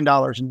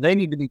 $9. And they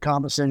need to be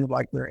compensated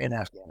like they're in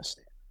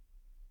Afghanistan.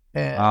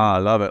 And I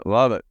love it.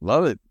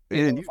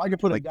 And if I could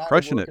put a guy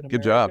crushing it.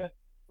 Good job.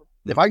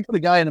 If I could put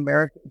a guy in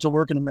America to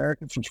work in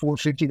America for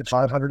 $450 to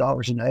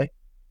 $500 a day,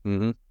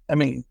 I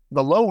mean,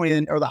 the low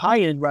end or the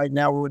high end right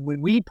now, when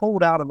we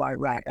pulled out of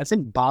Iraq, I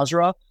think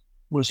Basra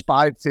was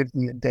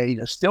 $550 a day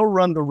to still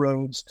run the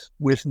roads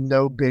with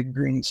no big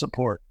green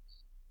support.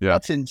 Yeah,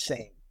 that's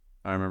insane.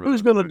 I remember.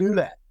 Who's going to do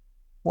that?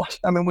 What?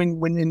 I mean,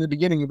 when in the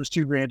beginning it was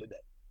 $2,000 a day,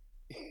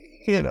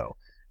 you know,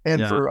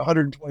 and for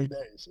 120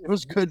 days, it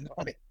was good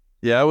money.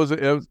 Yeah,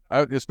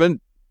 it's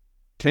been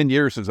 10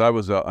 years since I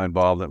was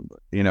involved in,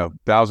 you know,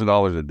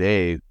 $1,000 a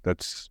day.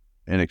 That's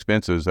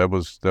inexpensive.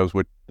 That's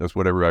what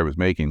everybody was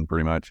making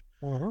pretty much.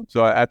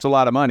 So that's a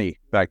lot of money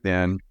back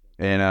then.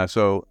 And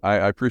so I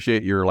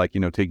appreciate your, like,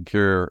 you know, taking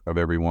care of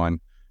everyone,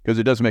 because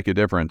it does make a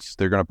difference.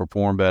 They're going to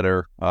perform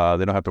better. They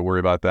don't have to worry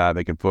about that.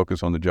 They can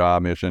focus on the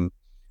job mission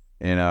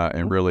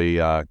and really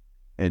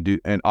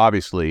and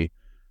obviously,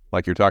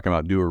 like you're talking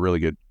about, do a really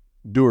good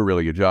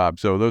job.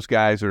 So those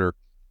guys that are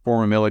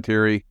former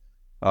military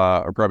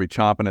are probably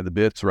chomping at the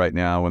bits right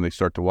now when they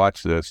start to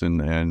watch this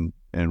and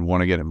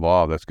want to get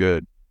involved. That's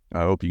good.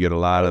 I hope you get a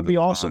lot of it. It would be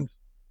awesome.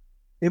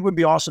 It would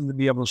be awesome to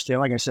be able to stand,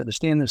 like I said, to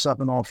stand this up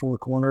in all four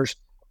corners.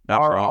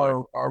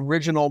 Our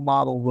original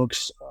model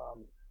looks,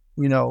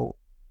 you know,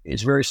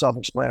 it's very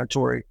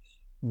self-explanatory.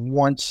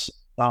 Once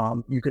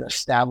you can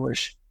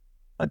establish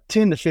a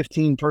 10 to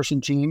 15 person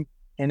team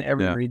in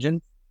every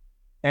region,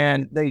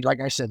 and they,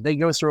 like I said, they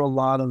go through a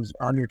lot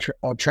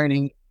of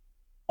training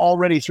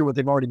already through what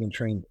they've already been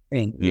trained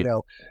in. You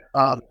know,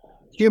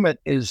 human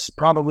is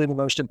probably the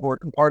most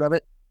important part of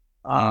it.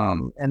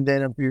 And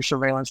then if your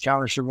surveillance,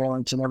 counter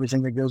surveillance, and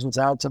everything that goes with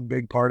that, it's a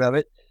big part of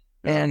it.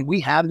 And we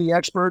have the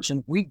experts,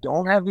 and if we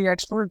don't have the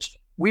experts,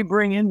 we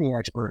bring in the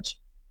experts.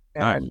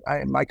 And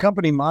my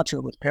company mantra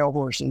with Pale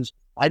Horse is,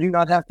 I do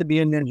not have to be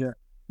a ninja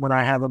when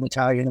I have a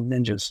battalion of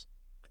ninjas.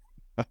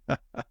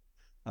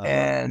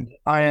 And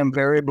I am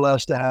very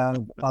blessed to have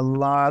a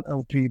lot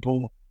of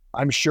people.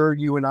 I'm sure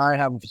you and I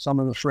have some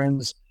of the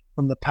friends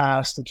from the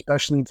past,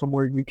 especially from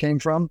where you came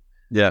from,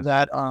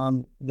 that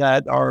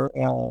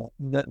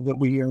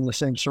we are in the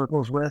same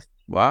circles with.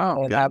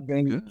 Wow. And have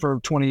been for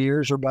 20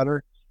 years or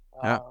better.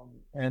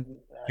 And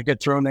I could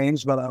throw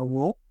names, but I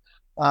won't.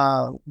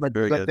 But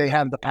they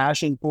have the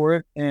passion for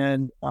it,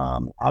 and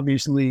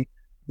obviously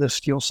the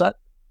skill set.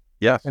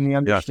 And the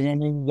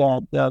understanding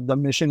that the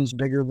mission is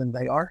bigger than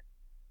they are,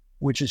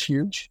 which is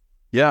huge.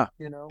 Yeah.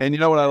 You know? And you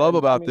know what I love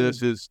about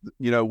this is,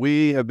 you know,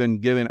 we have been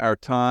giving our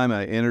time,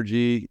 our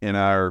energy,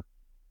 and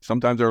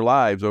sometimes our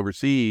lives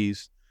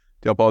overseas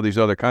to help all these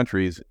other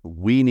countries.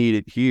 We need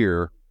it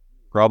here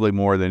probably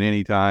more than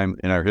any time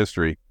in our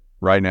history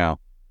right now.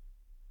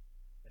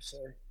 Yes,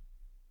 sir.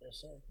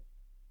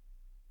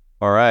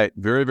 All right.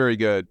 Very, very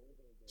good.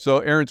 So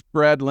Aaron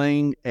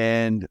Spradling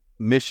and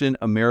Mission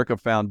America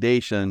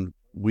Foundation,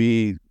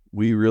 we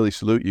really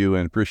salute you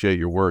and appreciate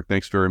your work.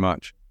 Thanks very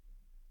much.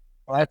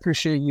 Well, I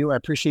appreciate you. I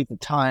appreciate the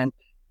time.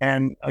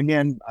 And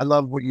again, I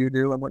love what you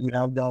do and what you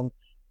have done.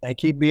 And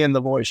keep being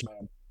the voice,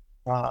 man.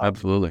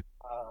 Absolutely.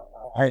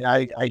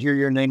 I hear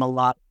your name a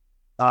lot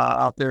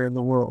out there in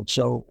the world.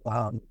 So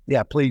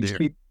please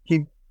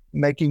keep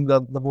making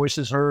the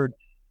voices heard.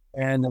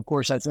 And of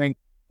course, I think,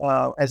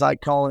 as I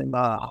call him,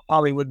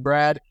 Hollywood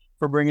Brad,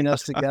 for bringing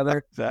us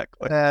together.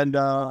 Exactly. And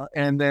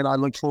then I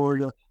look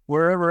forward to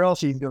wherever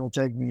else he's going to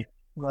take me.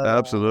 But,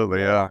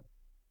 absolutely.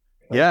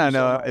 And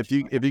if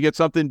you get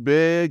something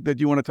big that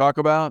you want to talk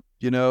about,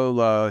 you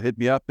know, hit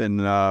me up and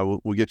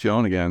we'll get you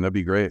on again. That'd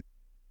be great.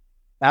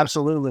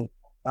 Absolutely.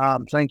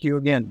 Thank you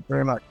again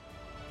very much.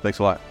 Thanks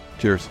a lot.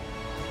 Cheers.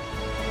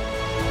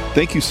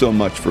 Thank you so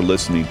much for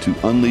listening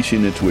to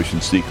Unleashing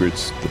Intuition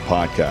Secrets, the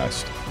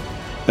podcast.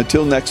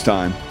 Until next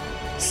time,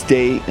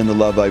 Stay in the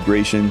love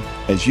vibration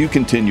as you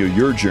continue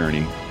your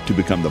journey to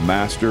become the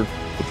master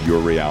of your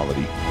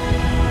reality.